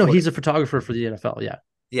for Yeah, no, recording. he's a photographer for the NFL. Yeah,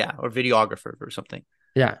 Yeah, or videographer or something.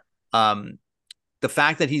 yeah. Um, the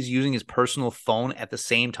fact that he's using his personal phone at the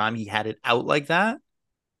same time he had it out like that,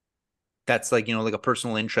 that's like, like a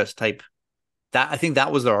personal interest type. That I think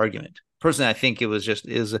that was their argument. Personally, I think it was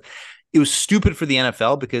stupid for the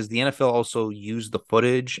NFL because the NFL also used the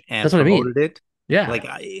footage and That's what I mean. promoted it. Yeah, Like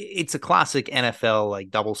it's a classic NFL like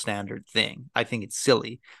double standard thing. I think it's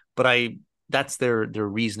silly, but I that's their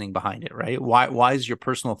reasoning behind it, right? Why is your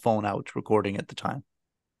personal phone out recording at the time?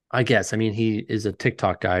 I guess. I mean, he is a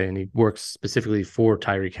TikTok guy and he works specifically for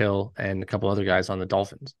Tyreek Hill and a couple other guys on the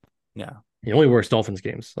Dolphins. Yeah. He only works Dolphins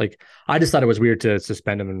games. Like, I just thought it was weird to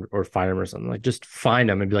suspend him or fire him or something. Like, just find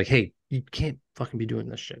him and be like, hey, you can't fucking be doing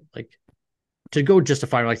this shit. Like, to go just to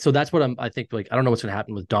fire him. Like, so that's what I think. Like, I don't know what's going to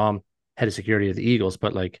happen with Dom, head of security of the Eagles,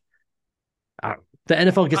 but like, the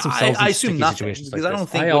NFL gets themselves I in assume sticky nothing situations like because I this. don't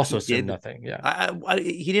think I what also he assume did. nothing. Yeah.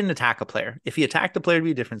 He didn't attack a player. If he attacked a player, it'd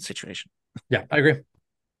be a different situation. Yeah, I agree.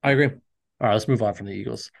 I Yeah. agree. All right, let's move on from the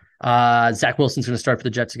Eagles. Zach Wilson's going to start for the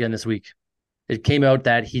Jets again this week. It came out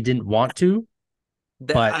that he didn't want to,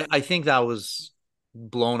 but I think that was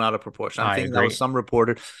blown out of proportion. I'm I thinking that was agree. some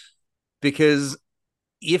reporter because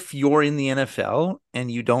if you're in the NFL and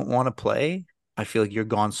you don't want to play, I feel like you're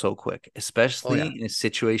gone so quick, Oh especially yeah, in a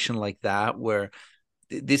situation like that where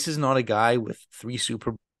this is not a guy with 3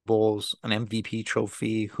 Super Bowls, an MVP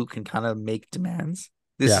trophy who can kind of make demands.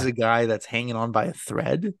 This is yeah. a guy that's hanging on by a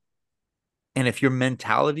thread. And if your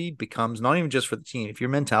mentality becomes not even just for the team, if your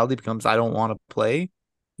mentality becomes, I don't want to play,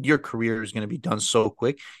 your career is going to be done so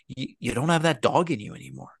quick. You don't have that dog in you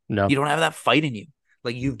anymore. You No, don't have that fight in you.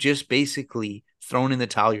 Like you've just basically thrown in the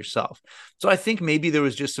towel yourself. So I think maybe there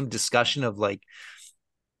was just some discussion of like,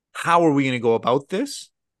 how are we going to go about this?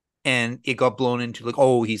 And it got blown into like,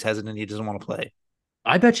 oh, he's hesitant. He doesn't want to play.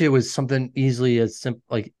 I bet you it was something easily as simple,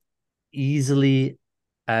 like easily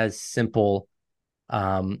as simple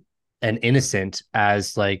and innocent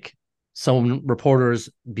as like some reporters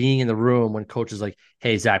being in the room when coach is like,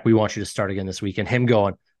 "Hey Zach, we want you to start again this week," and him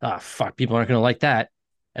going, "Ah, fuck, people aren't going to like that,"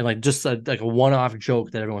 and like just like a one-off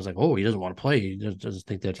joke that everyone's like, "Oh, he doesn't want to play. He doesn't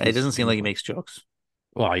think that It he's doesn't seem going to like he play." makes jokes.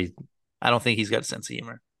 Well, he... I don't think he's got a sense of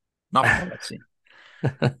humor. Not from what I've seen.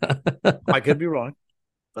 I could be wrong,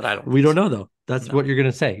 but I don't we think don't so. know though. That's No. what you're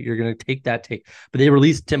going to say. You're going to take that take. But they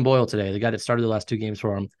released Tim Boyle today, the guy that started the last two games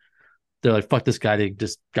for him. They're like, "Fuck this guy." They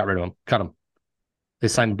just got rid of him, cut him. They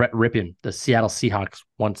signed Brett Ripien, the Seattle Seahawks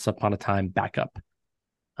once upon a time backup.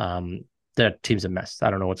 That team's a mess. I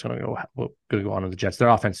don't know what's going to go on in the Jets. Their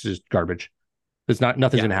offense is just garbage. There's nothing's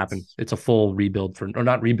Yeah, going to happen. it's It's a full rebuild or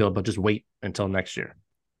not rebuild, but just wait until next year.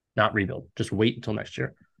 Not rebuild, just wait until next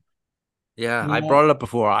year. yeah, I Yeah. brought it up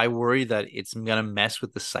before. I worry that it's gonna mess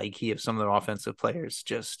with the psyche of some of their offensive players.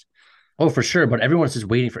 Just Oh, for sure. But everyone's just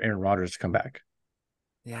waiting for Aaron Rodgers to come back.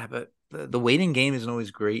 yeah, but the waiting game isn't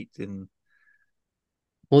always great in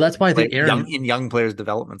Well, that's why I think young players'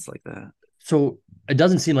 developments like that. So it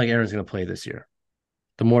doesn't seem like Aaron's going to play this year.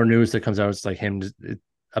 The more news that comes out, it's like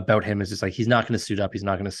about him is just like he's not going to suit up. He's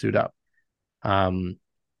not going to suit up. Um,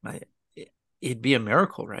 I, it'd be a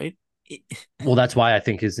miracle, right? well, that's why I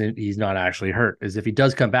think he's not actually hurt. Is if he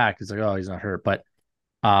does come back, it's like, oh, he's not hurt. But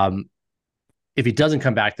um, if he doesn't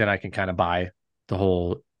come back, then I can kind of buy the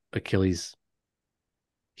whole Achilles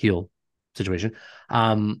heel situation.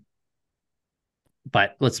 Um,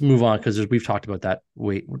 but let's move on because we've talked about that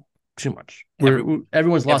way too much. Every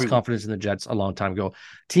Everyone's lost everyone. confidence in the Jets a long time ago.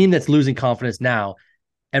 Team that's losing confidence now.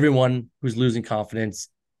 Everyone who's losing confidence,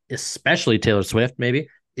 especially Taylor Swift, maybe,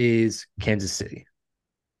 is Kansas City.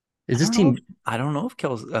 I Is this don't know. team? I don't know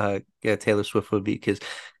if yeah, Taylor Swift would be, because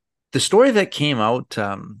the story that came out,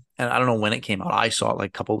 and I don't know when it came out. I saw it like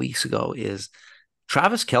a couple of weeks ago. Is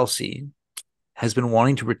Travis Kelce has been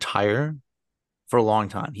wanting to retire for a long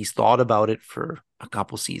time. He's thought about it for a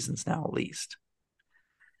couple seasons now, at least.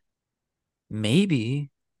 Maybe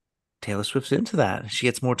Taylor Swift's into that. She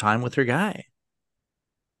gets more time with her guy.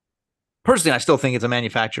 Personally, I still think it's a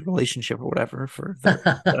manufactured relationship or whatever for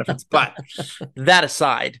their benefits. But that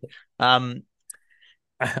aside, um,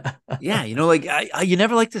 yeah, like you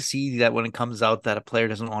never like to see that when it comes out that a player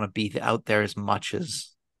doesn't want to be out there as much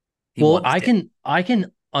as he Well, once I did. can I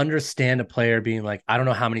can understand a player being like, I don't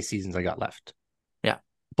know how many seasons I got left. Yeah.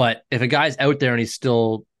 But if a guy's out there and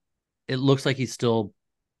it looks like he's still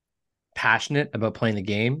passionate about playing the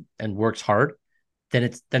game and works hard, then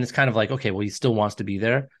it's kind of like, okay, well, he still wants to be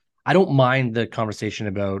there. I don't mind the conversation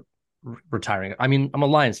about retiring. I mean, I'm a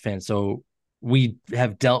Lions fan, so we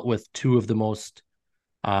have dealt with two of the most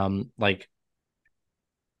like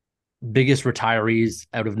biggest retirees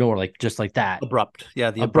out of nowhere, like just like that. Abrupt.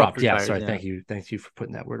 Yeah, the abrupt Abrupt, yeah. retires. Sorry, Yeah. thank you for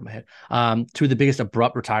putting that word in my head. Two of the biggest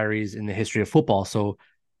abrupt retirees in the history of football. So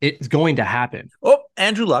it's going to happen. Oh,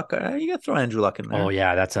 Andrew Luck. You got to throw Andrew Luck in Oh there.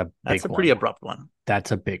 yeah, that's a That's big a pretty one. abrupt one.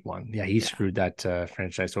 That's a big one. Yeah, he Yeah. screwed that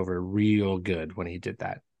franchise over real good when he did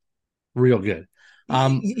that. Real good.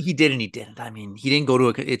 He did and he didn't. I mean, he didn't go to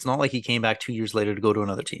a. It's not like he came back 2 years later to go to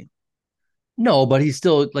another team. No, but he's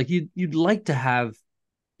still like you'd like to have.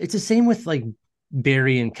 It's the same with like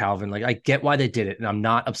Barry and Calvin. Like I get why they did it, and I'm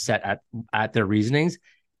not upset at their reasonings.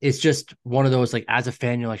 It's just one of those like as a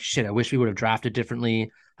fan, you're like, shit, I wish we would have drafted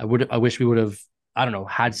differently. I wish we would have, I don't know,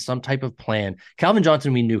 had some type of plan. Calvin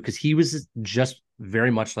Johnson, we knew because he was just very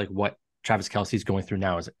much like what Travis Kelce's going through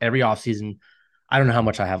now is every offseason. I don't know how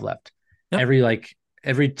much I have left. Yep.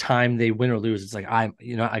 Every time they win or lose, it's like I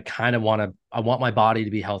kind of I want my body to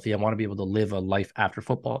be healthy. I want to be able to live a life after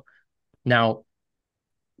football. Now,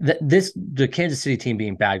 the Kansas City team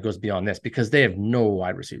being bad goes beyond this because they have no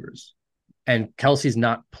wide receivers, and Kelsey's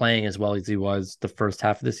not playing as well as he was the first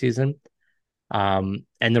half of the season. And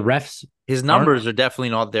the refs His aren't numbers are definitely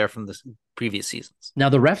not there from the previous seasons. now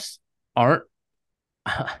the refs aren't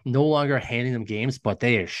no longer handing them games, but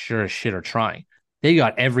they are sure as shit are trying. They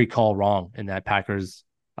got every call wrong in that Packers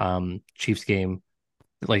Chiefs game,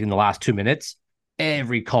 like in the last 2 minutes.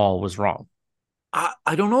 Every call was wrong.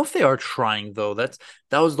 I don't know if they are trying though. That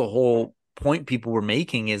was the whole point people were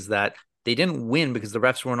making, is that they didn't win because the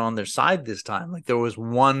refs weren't on their side this time. Like there was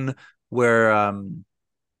one where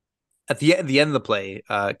at the end of the play,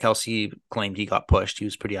 Kelsey claimed he got pushed. He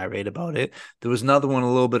was pretty irate about it. There was another one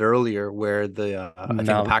a little bit earlier where the I think a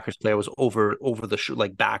Now, Packers player was over the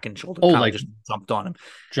like back and shoulder, oh, kind of like just jumped on him.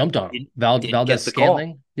 jumped on him. Didn't Valdez get the call.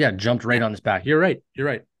 Scantling, yeah, jumped right Yeah, on his back. You're right. You're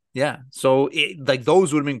right. yeah. So like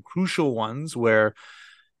those would have been crucial ones where,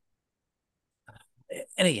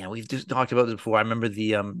 and again, we've just talked about this before. I remember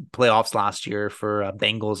the playoffs last year for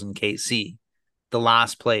Bengals and KC, the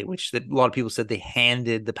last play, which a lot of people said they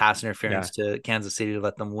handed the pass Yeah. interference to Kansas City to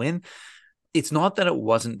let them win. It's not that it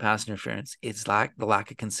wasn't pass interference; it's the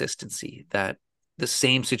lack of consistency. That the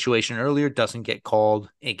same situation earlier doesn't get called;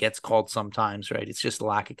 it gets called sometimes, right? It's just a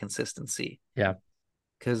lack of consistency. Yeah.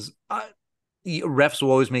 Because refs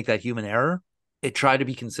will always make that human error. It try to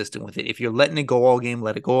be consistent with it. If you're letting it go all game,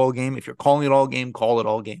 let it go all game. If you're calling it all game, call it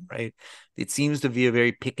all game, right? It seems to be a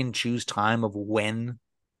very pick and choose time of when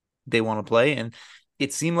they want to play. And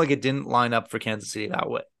it seemed like it didn't line up for Kansas City that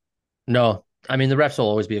way. No, I mean the refs will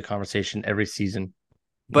always be a conversation every season.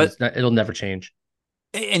 But It'll never change.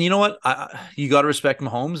 and you know what? You got to respect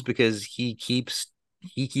Mahomes because he keeps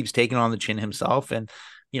taking on the chin himself, and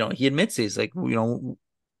he admits he's like,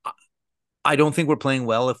 I don't think we're playing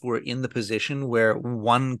well if we're in the position where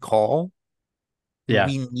one call, Yeah.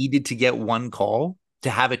 we needed to get one call to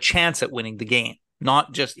have a chance at winning the game,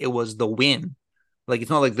 not just it was the win. Like it's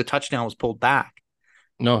not like the touchdown was pulled back.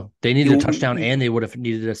 No, they needed a touchdown and they would have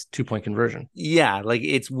needed a 2 point conversion. Yeah, like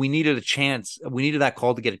we needed a chance. We needed that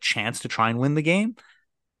call to get a chance to try and win the game.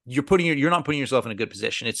 You're not putting yourself in a good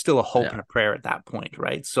position. It's still a hope Yeah. and a prayer at that point,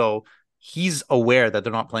 right? So he's aware that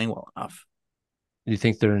they're not playing well enough. You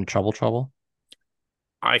think they're in trouble?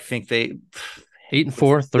 I think they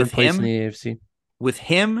 8-4, with third place in him the AFC. with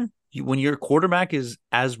him when your quarterback is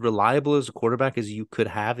as reliable as a quarterback as you could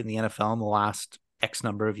have in the NFL in the last X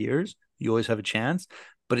number of years, you always have a chance.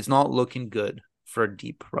 But it's not looking good for a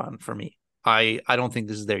deep run for me. I don't think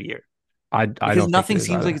this is their year I because don't think it nothing is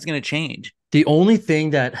seems like either. it's going to change. The only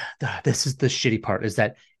thing that this is the shitty part is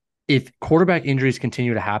that if quarterback injuries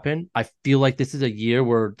continue to happen, I feel like this is a year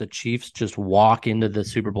where the Chiefs just walk into the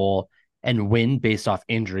Super Bowl and win based off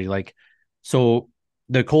injury. Like, so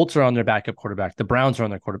the Colts are on their backup quarterback, the Browns are on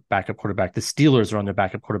their backup quarterback, the Steelers are on their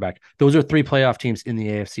backup quarterback. Those are three playoff teams in the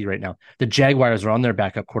AFC right now. The Jaguars are on their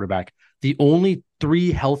backup quarterback. The only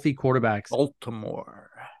three healthy quarterbacks,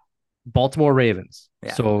 Baltimore. Baltimore Ravens.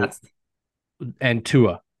 Yeah, So that's and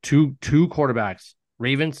Tua, two quarterbacks,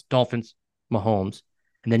 Ravens, Dolphins, Mahomes,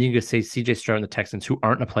 and then you can say CJ Stroud and the Texans, who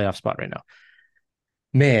aren't in a playoff spot right now.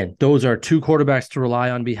 Man, those are two quarterbacks to rely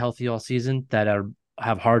on be healthy all season that are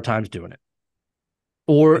have hard times doing it. I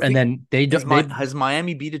Or and think then they has don't my has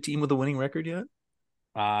Miami beat a team with a winning record yet?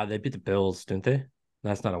 they beat the Bills, didn't they?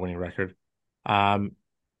 That's not a winning record. Um,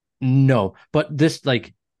 no, but this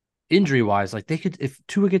like injury wise, like they could if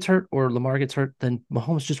Tua gets hurt or Lamar gets hurt, then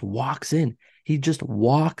Mahomes just walks in. He just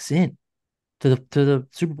walks in to the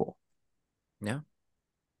Super Bowl. Yeah,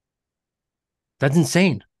 That's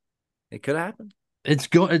insane. it could happen.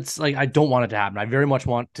 It's like I don't want it to happen. I very much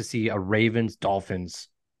want to see a Ravens Dolphins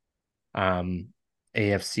um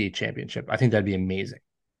AFC championship. I think that'd be amazing.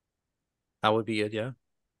 That would be it. Yeah,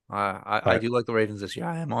 I But do like the Ravens this year.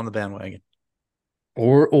 I am on the bandwagon.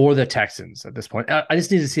 or the Texans at this point. I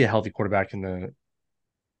just need to see a healthy quarterback in the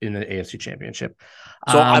AFC championship.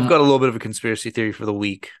 So I've got a little bit of a conspiracy theory for the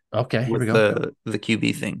week Okay, here we with go. the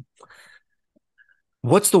QB thing.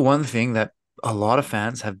 What's the one thing that a lot of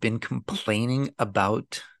fans have been complaining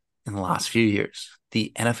about in the last few years?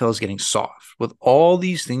 The NFL is getting soft. With all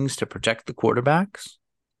these things to protect the quarterbacks,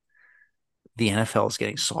 the NFL is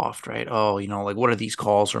getting soft, right? Oh, like what are these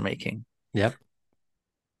calls we're making? Yep.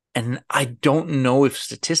 And I don't know if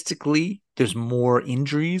statistically there's more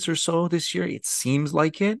injuries or so this year. It seems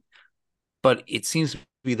like it, but it seems to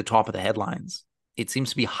be the top of the headlines. It seems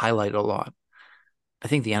to be highlighted a lot. I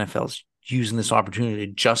think the NFL is using this opportunity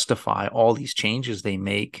to justify all these changes they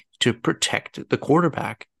make to protect the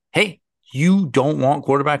quarterback. Hey, you don't want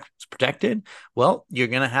quarterbacks protected? Well, you're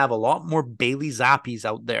going to have a lot more Bailey Zappies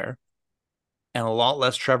out there and a lot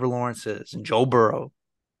less Trevor Lawrences and Joe Burrow.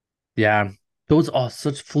 Yeah. Those are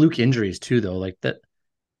such fluke injuries too, though. Like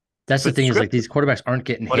that's the But it's thing is like scripted. these quarterbacks aren't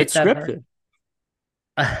getting But hit it's that hard.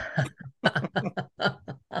 scripted.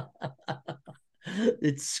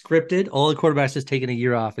 It's scripted. All the quarterbacks just taking a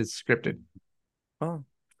year off is scripted. Oh.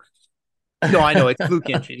 No, I know it's fluke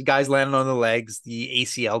injuries. Guys landing on the legs, the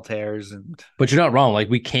ACL tears, and But you're not wrong. Like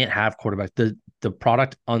we can't have quarterbacks. The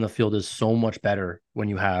product on the field is so much better when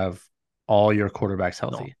you have all your quarterbacks no,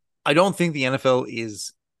 healthy. I don't think the NFL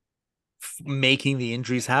is making the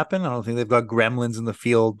injuries happen. I don't think they've got gremlins in the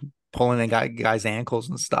field pulling a guy's ankles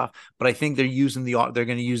and stuff. But I think they're going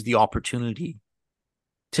to use the opportunity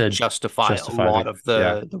to To justify a justify lot the of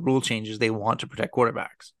yeah. the rule changes they want to protect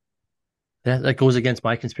quarterbacks. That goes against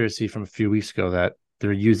my conspiracy from a few weeks ago that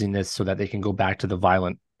they're using this so that they can go back to the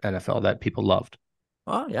violent NFL that people loved.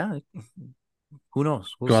 Oh yeah, who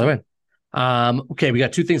knows? We'll Go either see. way. Okay, we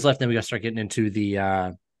got two things left, then we gotta start getting into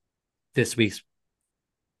the this week's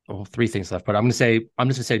three things left. But I'm just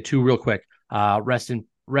gonna say two real quick. Rest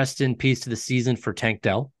in peace to the season for Tank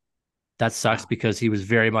Dell. That sucks Wow. because he was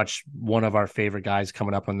very much one of our favorite guys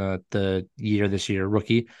coming up on the year this year,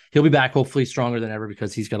 rookie. He'll be back hopefully stronger than ever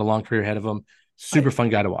because he's got a long career ahead of him. I, Super fun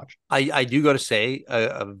guy to watch. I do got to say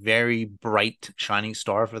a very bright shining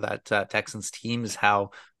star for that Texans team is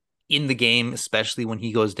how in the game, especially when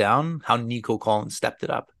he goes down, how Nico Collins stepped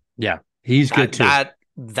it up. Yeah, he's good That too. that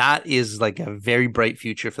that is like a very bright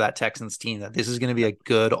future for that Texans team. That this is going to be a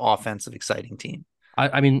good offensive, exciting team.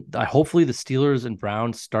 I mean, hopefully the Steelers and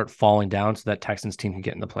Browns start falling down so that Texans team can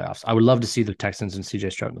get in the playoffs. I would love to see the Texans and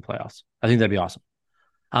CJ Stroud in the playoffs. I think that'd be awesome.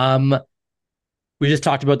 Um, we just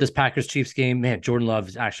talked about this Packers Chiefs game. Man, Jordan Love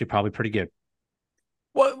is actually probably pretty good.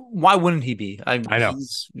 Why wouldn't he be? I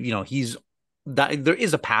know. He's that there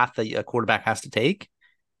is a path that a quarterback has to take,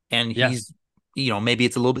 and Yes, maybe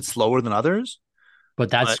it's a little bit slower than others, but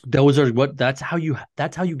but that's how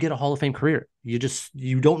you get a Hall of Fame career. You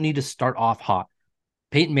don't need to start off hot.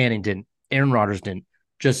 Peyton Manning didn't. Aaron Rodgers didn't.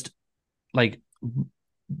 Just like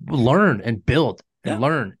learn and build and yeah,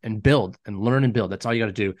 learn and build and learn and build. That's all you got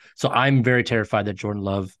to do. So I'm very terrified that Jordan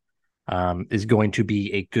Love is going to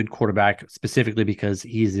be a good quarterback, specifically because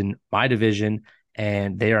he's in my division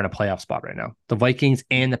and they are in a playoff spot right now. The Vikings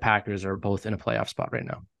and the Packers are both in a playoff spot right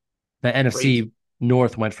now. The NFC crazy.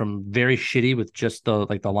 North went from very shitty with just the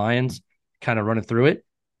Lions kind of running through it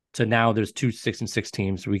to now there's two 6-6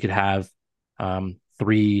 teams. We could have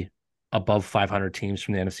three above 500 teams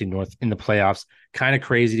from the NFC North in the playoffs. Kind of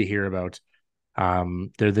crazy to hear about.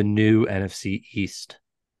 They're the new NFC East.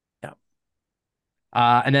 Yeah.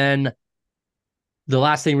 And then the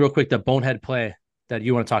last thing, real quick, the bonehead play that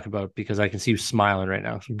you want to talk about because I can see you smiling right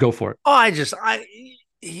now. So go for it. Oh,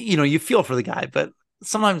 you feel for the guy, but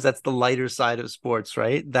sometimes that's the lighter side of sports,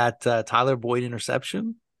 right? That Tyler Boyd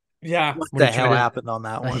interception. Yeah. What When the he tried hell to, happened on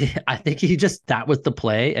that one? I think that was the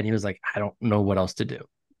play, and he was like, I don't know what else to do.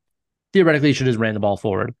 Theoretically, he should have just ran the ball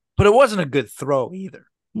forward. But it wasn't a good throw either.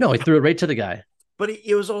 No, he threw it right to the guy. But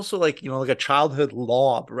it was also like, like a childhood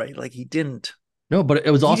lob, right? Like No, but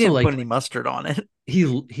it was he also didn't put like any mustard on it. he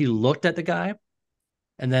looked at the guy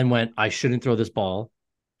and then went, I shouldn't throw this ball.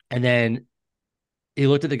 And then he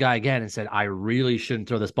looked at the guy again and said, I really shouldn't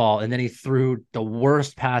throw this ball. And then he threw the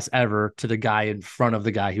worst pass ever to the guy in front of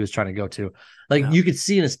the guy he was trying to go to. Like Yeah. you could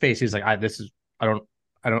see in his face, he was like, I don't,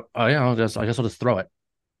 oh yeah, I guess I'll just throw it.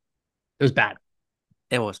 It was bad.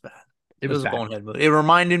 It was bad. It It was was a bad. bonehead move. It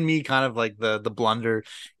reminded me kind of like the blunder.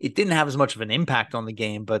 It didn't have as much of an impact on the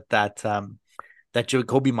game, but that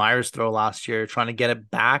Jacoby Myers throw last year, trying to get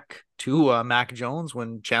it back to Mac Jones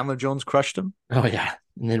when Chandler Jones crushed him Oh yeah.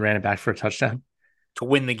 And then ran it back for a touchdown. to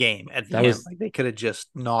win the game at the That end. was, Like they could have just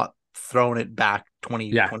not thrown it back 20,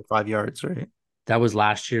 yeah, 25 yards, right? that was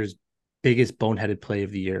last year's biggest boneheaded play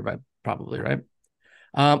of the year, by probably, right?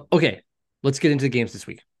 Okay, let's get into the games this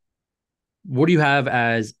week. What do you have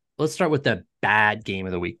as? Let's start with the bad game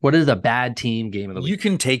of the week. What is the bad team game of the You week?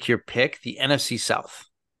 can take your pick. The NFC South.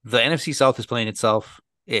 The NFC South is playing itself.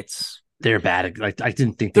 They're bad. Like I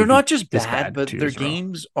didn't think They're they'd be not just this bad, bad but two their years in a row.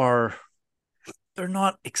 games are they're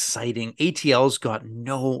not exciting. ATL's got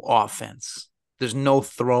no offense. There's no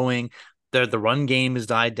throwing. The run game has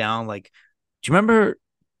died down. Like, do you remember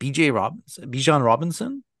Bijan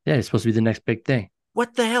Robinson? Yeah, it's supposed to be the next big thing.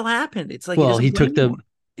 What the hell happened? It's like he Well, doesn't play anymore.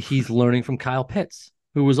 he's learning from Kyle Pitts,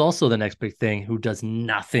 who was also the next big thing, who does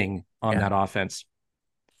nothing on Yeah. that offense.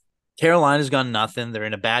 Carolina's got nothing. They're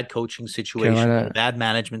in a bad coaching situation, a Carolina, bad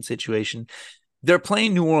management situation. They're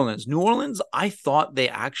playing New Orleans. New Orleans, I thought they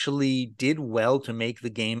actually did well to make the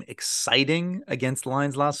game exciting against the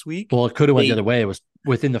Lions last week. well, it could have went the other way. It was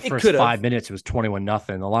within the It first could have. 5 minutes. It was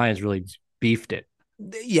 21-0. The Lions really beefed it.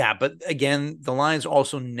 Yeah, but again, the Lions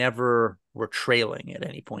also never were trailing at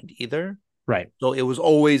any point either. Right. So it was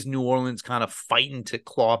always New Orleans kind of fighting to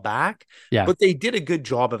claw back. Yeah. But they did a good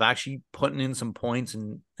job of actually putting in some points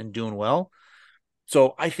and doing well.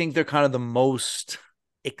 So I think they're kind of the most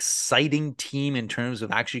exciting team in terms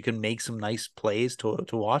of actually can make some nice plays to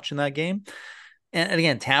watch in that game. And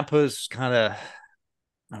again, Tampa's kind of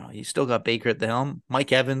you still got Baker at the helm.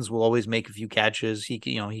 Mike Evans will always make a few catches. He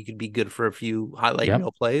could be good for a few highlight Yep.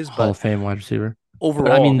 reel plays, Hall but of Fame wide receiver. But I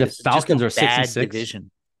overall, mean, the this is just a Falcons are six and bad six.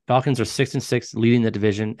 division. Falcons are 6-6, leading the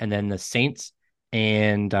division, and then the Saints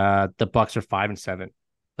and the Bucks are 5-7.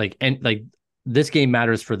 Like this game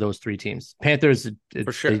matters for those three teams. Panthers, For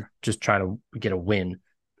they sure. just trying to get a win.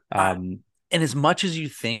 And as much as you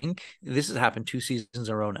think this has happened 2 seasons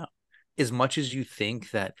in a row now, as much as you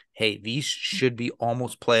think that, hey, these should be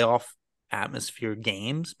almost playoff atmosphere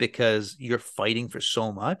games because you're fighting for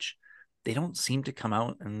so much, they don't seem to come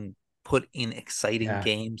out and put in exciting Yeah.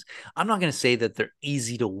 games. I'm not going to say that they're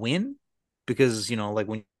easy to win because, like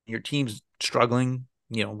when your team's struggling,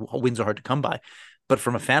 wins are hard to come by. But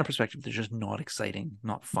from a fan perspective, they're just not exciting,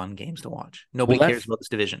 not fun games to watch. Nobody cares about this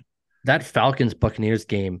division. That Falcons Buccaneers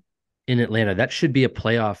game in Atlanta, that should be a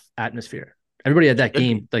playoff atmosphere. Everybody at that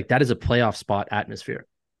game, like that is a playoff spot atmosphere.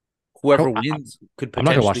 Whoever wins could I'm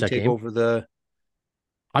not gonna watch potentially that take game. over the.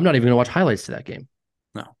 I'm not even gonna watch highlights to that game.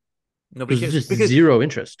 No, nobody There's cares just zero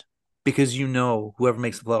interest. because whoever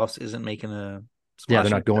makes the playoffs isn't making a Yeah, splash.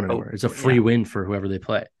 they're not going anywhere. It's a free win for whoever they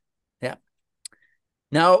play. Yeah.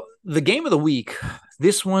 Now the game of the week,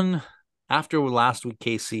 this one after last week,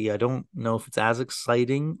 KC. I don't know if it's as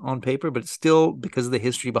exciting on paper, but it's still because of the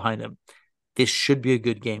history behind him. This should be a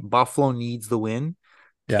good game. Buffalo needs the win.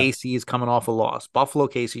 Yeah. KC is coming off a loss. Buffalo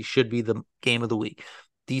KC should be the game of the week.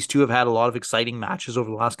 These two have had a lot of exciting matches over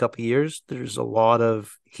the last couple of years. There's a lot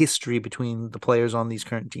of history between the players on these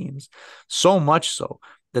current teams. So much so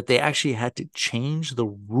that they actually had to change the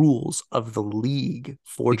rules of the league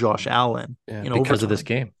for Josh Allen because of this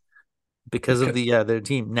game. Because of their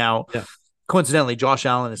team. Now, yeah. Coincidentally, Josh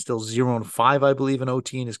Allen is still 0-5, I believe, in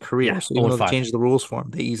OT in his career. Yeah, so even though they changed the rules for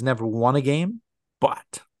him, he's never won a game,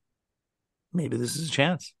 but maybe this is a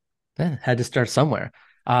chance. Yeah, had to start somewhere.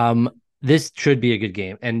 This should be a good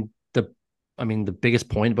game. And I mean, the biggest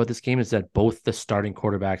point about this game is that both the starting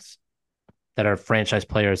quarterbacks that are franchise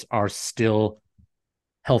players are still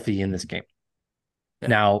healthy in this game. Yeah.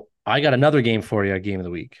 Now, I got another game for you, a game of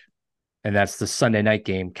the week, and that's the Sunday night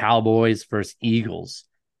game, Cowboys versus Eagles.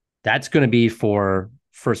 That's going to be for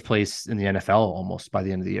first place in the NFL almost by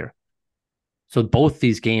the end of the year. So both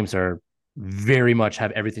these games are very much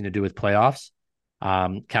have everything to do with playoffs.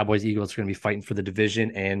 Cowboys, Eagles are going to be fighting for the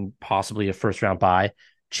division and possibly a first round bye.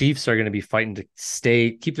 Chiefs are going to be fighting to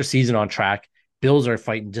keep their season on track. Bills are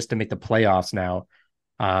fighting just to make the playoffs now.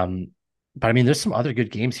 But I mean, there's some other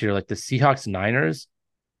good games here, like the Seahawks Niners.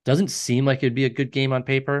 Doesn't seem like it'd be a good game on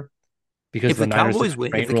paper because If the the Niners Cowboys just win,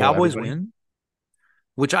 if the bankroll Cowboys everybody. win,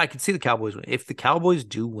 which I could see the Cowboys win. If the Cowboys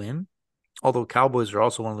do win, although Cowboys are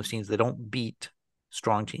also one of those teams they don't beat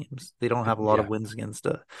strong teams. They don't have a lot of Yeah. wins against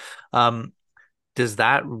um does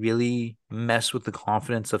that really mess with the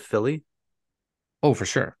confidence of Philly Oh, for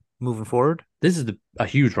sure. moving forward? This is a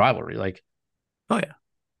huge rivalry. Like Oh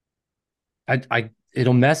yeah.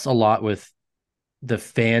 it'll mess a lot with the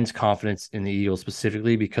fans' confidence in the Eagles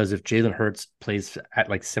specifically because if Jalen Hurts plays at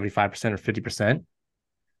like 75% or 50%,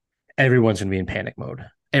 everyone's going to be in panic mode.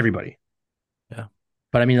 Everybody. Yeah.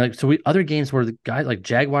 But I mean, like, so other games where the guy like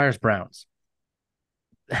Jaguars, Browns,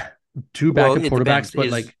 two Well, backup it quarterbacks, depends. but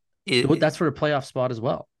like It that's for a playoff spot as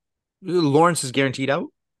well. Lawrence is guaranteed out?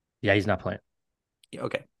 Yeah, he's not playing. Yeah,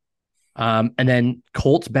 okay. And then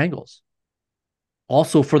Colts, Bengals,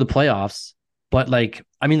 also for the playoffs. But like,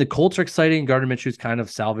 I mean, the Colts are exciting. Gardner Minshew's kind of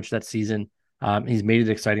salvaged that season. He's made it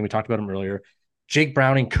exciting. We talked about him earlier. Jake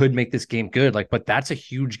Browning could make this game good, like, but that's a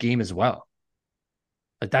huge game as well.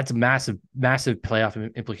 Like, that's a massive, massive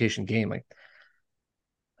playoff implication game. Like,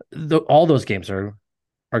 all those games are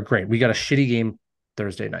great. We got a shitty game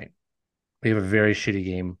Thursday night. We have a very shitty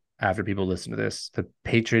game after people listen to this. The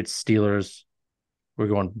Patriots Steelers. We're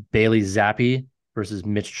going Bailey Zappi versus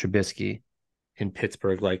Mitch Trubisky in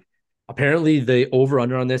Pittsburgh. Like, apparently the over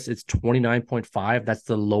under on this it's 29.5. That's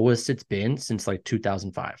the lowest it's been since like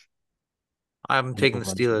 2005. I'm The taking the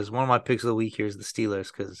over on this game. Steelers. One of my picks of the week here is the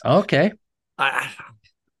Steelers because Okay. I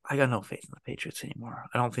I got no faith in the Patriots anymore.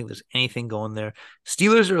 I don't think there's anything going there.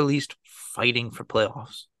 Steelers are at least fighting for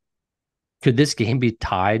playoffs. Could this game be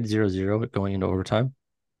tied 0-0 going into overtime?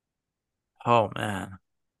 Oh man.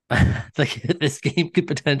 Like this game could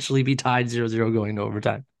potentially be tied 0-0 going into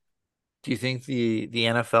overtime. Do you think the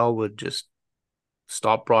NFL would just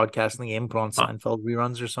stop broadcasting the game, put on Uh, Seinfeld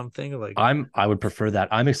reruns or something? Like, I would prefer that.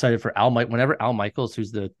 I'm excited for Al Mike. Whenever Al Michaels,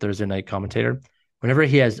 who's the Thursday night commentator, whenever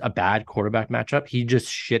he has a bad quarterback matchup, he just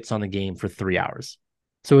shits on the game for 3 hours.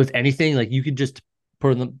 So if anything, like you could just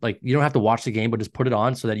put them like you don't have to watch the game, but just put it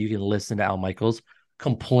on so that you can listen to Al Michaels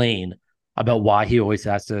complain about why he always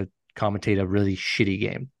has to commentate a really shitty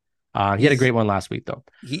game. He had a he's great one last week though.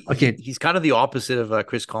 he Okay, he's kind of the opposite of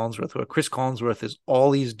Chris Collinsworth, where Chris Collinsworth is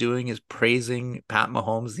all he's doing is praising Pat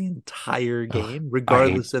Mahomes the entire ugh, game, I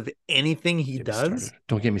hate regardless of anything he get me started. does.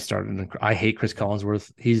 Don't get me started. I hate Chris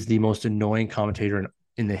Collinsworth. He's the most annoying commentator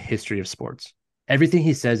in the history of sports. Everything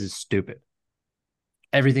he says is stupid.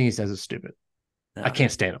 Everything he says is stupid. I Yeah.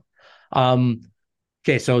 can't stand him.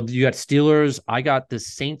 Okay, so you got Steelers. I got the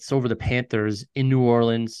Saints over the Panthers in New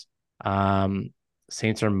Orleans.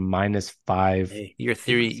 Saints are -5. Hey, What is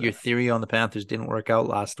your that? theory on the Panthers didn't work out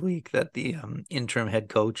last week. That the interim head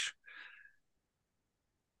coach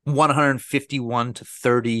 151 to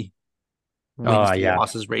 30 wins Oh to yeah,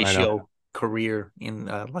 losses I know. ratio career in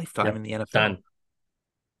lifetime Yep, in the NFL. done,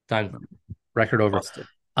 done. Record over. Busted.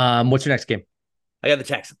 What's your next game? I got the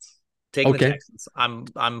Texans. Taking the Okay, Texans.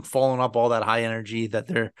 I'm following up all that high energy that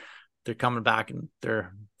they're coming back and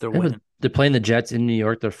they're yeah, but winning. they're playing the Jets in New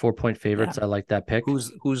York. They're 4-point Yeah. favorites. I like that pick.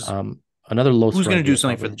 Who's who's Another low who's going scoring to do game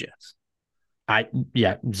something for probably. the Jets? I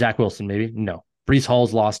yeah, Zach Wilson maybe no. Brees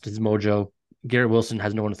Hall's lost his mojo. Garrett Wilson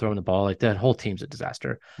has no one to throw in the ball. Like that whole team's a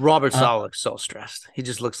disaster. Robert Uh, Sala looks so stressed. He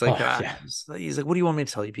just looks like oh yeah, he's like, what do you want me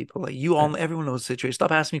to tell you, people? Like you all, everyone knows the situation.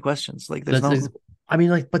 Stop asking me questions. Like there's that's no. I mean,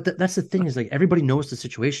 like, but that's the thing is like everybody knows the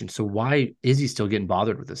situation. So why is he still getting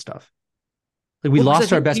bothered with this stuff? Like we Well, because I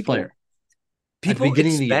lost our think best player at the people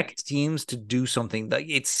beginning of the year. expect teams to do something. Like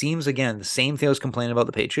it seems again the same thing I was complaining about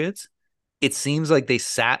the Patriots. It seems like they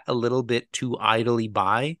sat a little bit too idly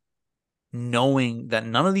by, knowing that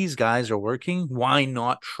none of these guys are working. Why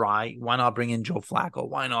not try? Why not bring in Joe Flacco?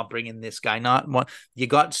 Why not bring in this guy? Not what you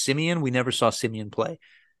got Simeon. We never saw Simeon play.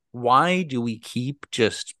 Why do we keep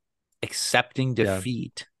just accepting Yeah,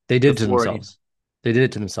 defeat they did it to before? themselves. They did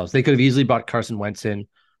it to themselves. They could have easily brought Carson Wentz in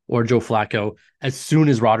or Joe Flacco as soon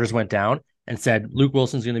as Rodgers went down and said Luke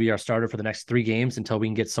Wilson's going to be our starter for the next 3 games until we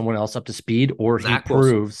can get someone else up to speed or he Zach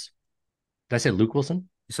Wilson. proves. Did I say Luke Wilson?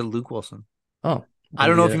 You said Luke Wilson. Oh, I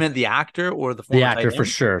don't know if you meant the actor or the the former tight actor for end.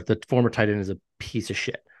 sure. The former tight end is a piece of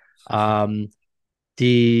shit. Um,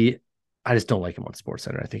 the I just don't like him on Sports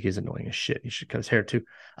Center. I think he's annoying as shit. He should cut his hair too.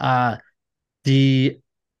 The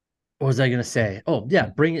what was I gonna say? Oh yeah,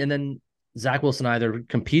 and then Zach Wilson either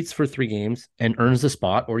competes for 3 games and earns the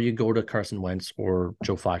spot, or you go to Carson Wentz or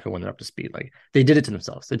Joe Flacco when they're up to speed. Like they did it to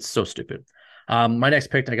themselves. It's so stupid. My next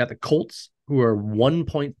pick, I got the Colts, who are 1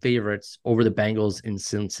 point favorites over the Bengals in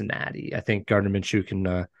Cincinnati. I think Gardner Minshew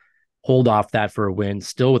can hold off that for a win,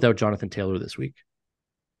 still without Jonathan Taylor this week.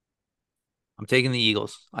 I'm taking the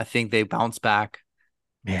Eagles. I think they bounce back.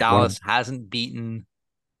 Man, Dallas hasn't beaten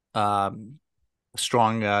a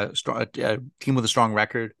strong team with a strong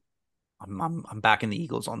record. I'm backing the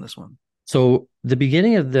Eagles on this one. So the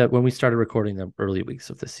beginning of when we started recording the early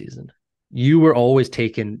weeks of this season, you were always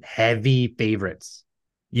taking heavy favorites.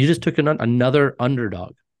 You just took another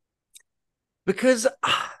underdog. Because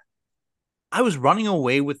I was running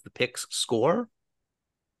away with the picks score.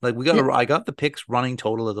 Like I got the picks running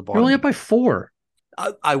total at the You're only bottom. up by 4.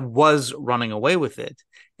 I was running away with it.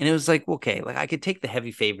 And it was like, okay, like I could take the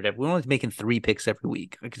heavy favorite. We're only making 3 picks every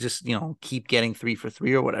week. I could just, keep getting 3 for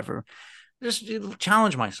 3 or whatever. Just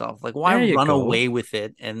challenge myself. Like, why There you run go. away with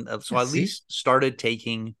it? And so I at least started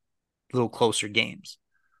taking little closer games.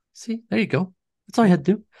 See, there you go. That's all you had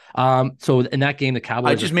to do. So in that game, the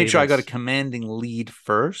Cowboys. I just made sure I got a commanding lead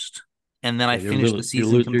first, and then I finished the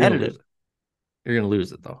season competitive. You're gonna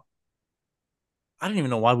lose it though. I don't even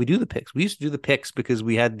know why we do the picks. We used to do the picks because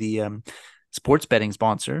we had the sports betting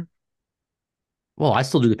sponsor. Well, I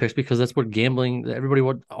still do the picks because that's what gambling. Everybody,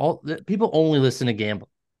 people only listen to gambling.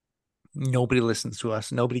 Nobody listens to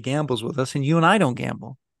us. Nobody gambles with us, and you and I don't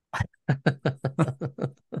gamble.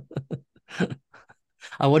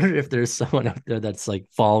 I wonder if there's someone out there that's like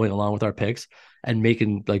following along with our picks and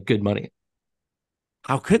making like good money.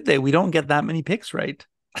 How could they? We don't get that many picks right.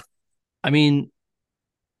 I mean,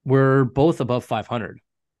 we're both above 500.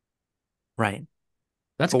 Right.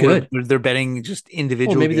 That's good. They're betting just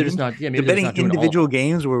individual. Well, maybe games. they're just not. Yeah, maybe they're betting not doing individual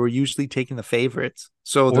games where we're usually taking the favorites.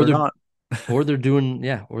 So they're not. Or they're doing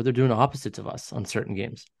opposites of us on certain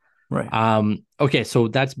games. Right. Okay, so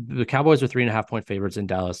that's the Cowboys are 3.5 point favorites in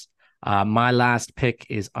Dallas. My last pick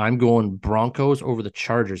is I'm going Broncos over the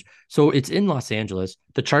Chargers. So it's in Los Angeles.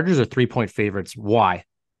 The Chargers are 3-point favorites. Why?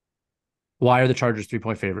 Why are the Chargers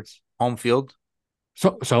 3-point favorites? Home field.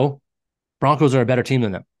 So Broncos are a better team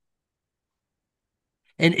than them.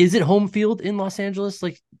 And is it home field in Los Angeles?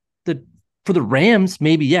 Like for the Rams,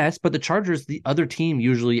 maybe yes, but the Chargers, the other team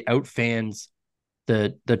usually outfans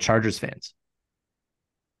the Chargers fans.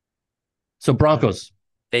 So Broncos,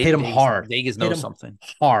 hit them hard. Vegas knows something.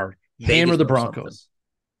 Hard. Hammer the Broncos.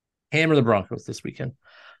 Hammer the Broncos this weekend.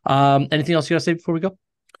 Anything else you gotta say before we go?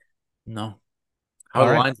 No. How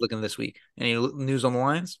are the Lions looking this week? Any news on the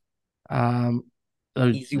Lions?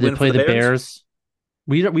 They play the Bears.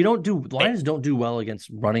 Lions don't do well against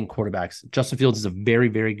running quarterbacks. Justin Fields is a very,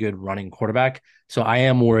 very good running quarterback. So I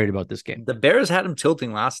am worried about this game. The Bears had him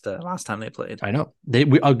tilting last time they played. I know.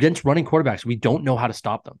 Against running quarterbacks, we don't know how to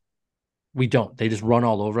stop them. We don't. They just run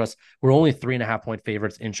all over us. We're only 3.5-point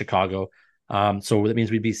favorites in Chicago. So that means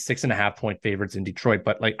we'd be 6.5-point favorites in Detroit.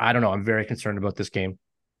 But I don't know. I'm very concerned about this game.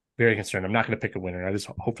 Very concerned. I'm not going to pick a winner. I just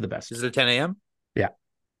hope for the best. Is it at 10 a.m.? Yeah.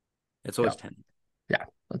 It's always 10. Yeah.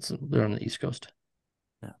 They're on the East Coast.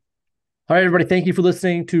 Yeah. All right, everybody. Thank you for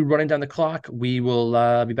listening to Running Down the Clock. We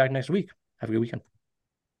will be back next week. Have a good weekend.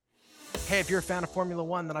 Hey, if you're a fan of Formula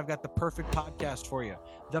One, then I've got the perfect podcast for you.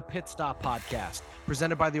 The Pit Stop Podcast,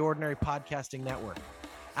 presented by the Ordinary Podcasting Network.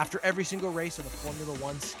 After every single race of the Formula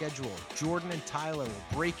One schedule, Jordan and Tyler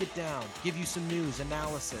will break it down, give you some news,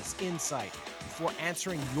 analysis, insight, before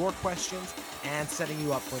answering your questions and setting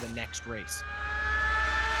you up for the next race.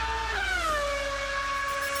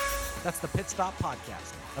 That's the Pit Stop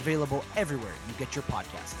Podcast, available everywhere you get your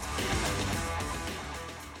podcasts.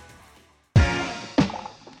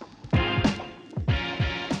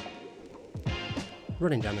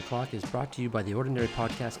 Running Down the Clock is brought to you by the Ordinary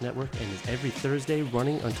Podcast Network and is every Thursday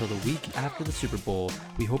running until the week after the Super Bowl.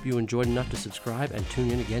 We hope you enjoyed enough to subscribe and tune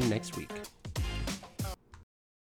in again next week.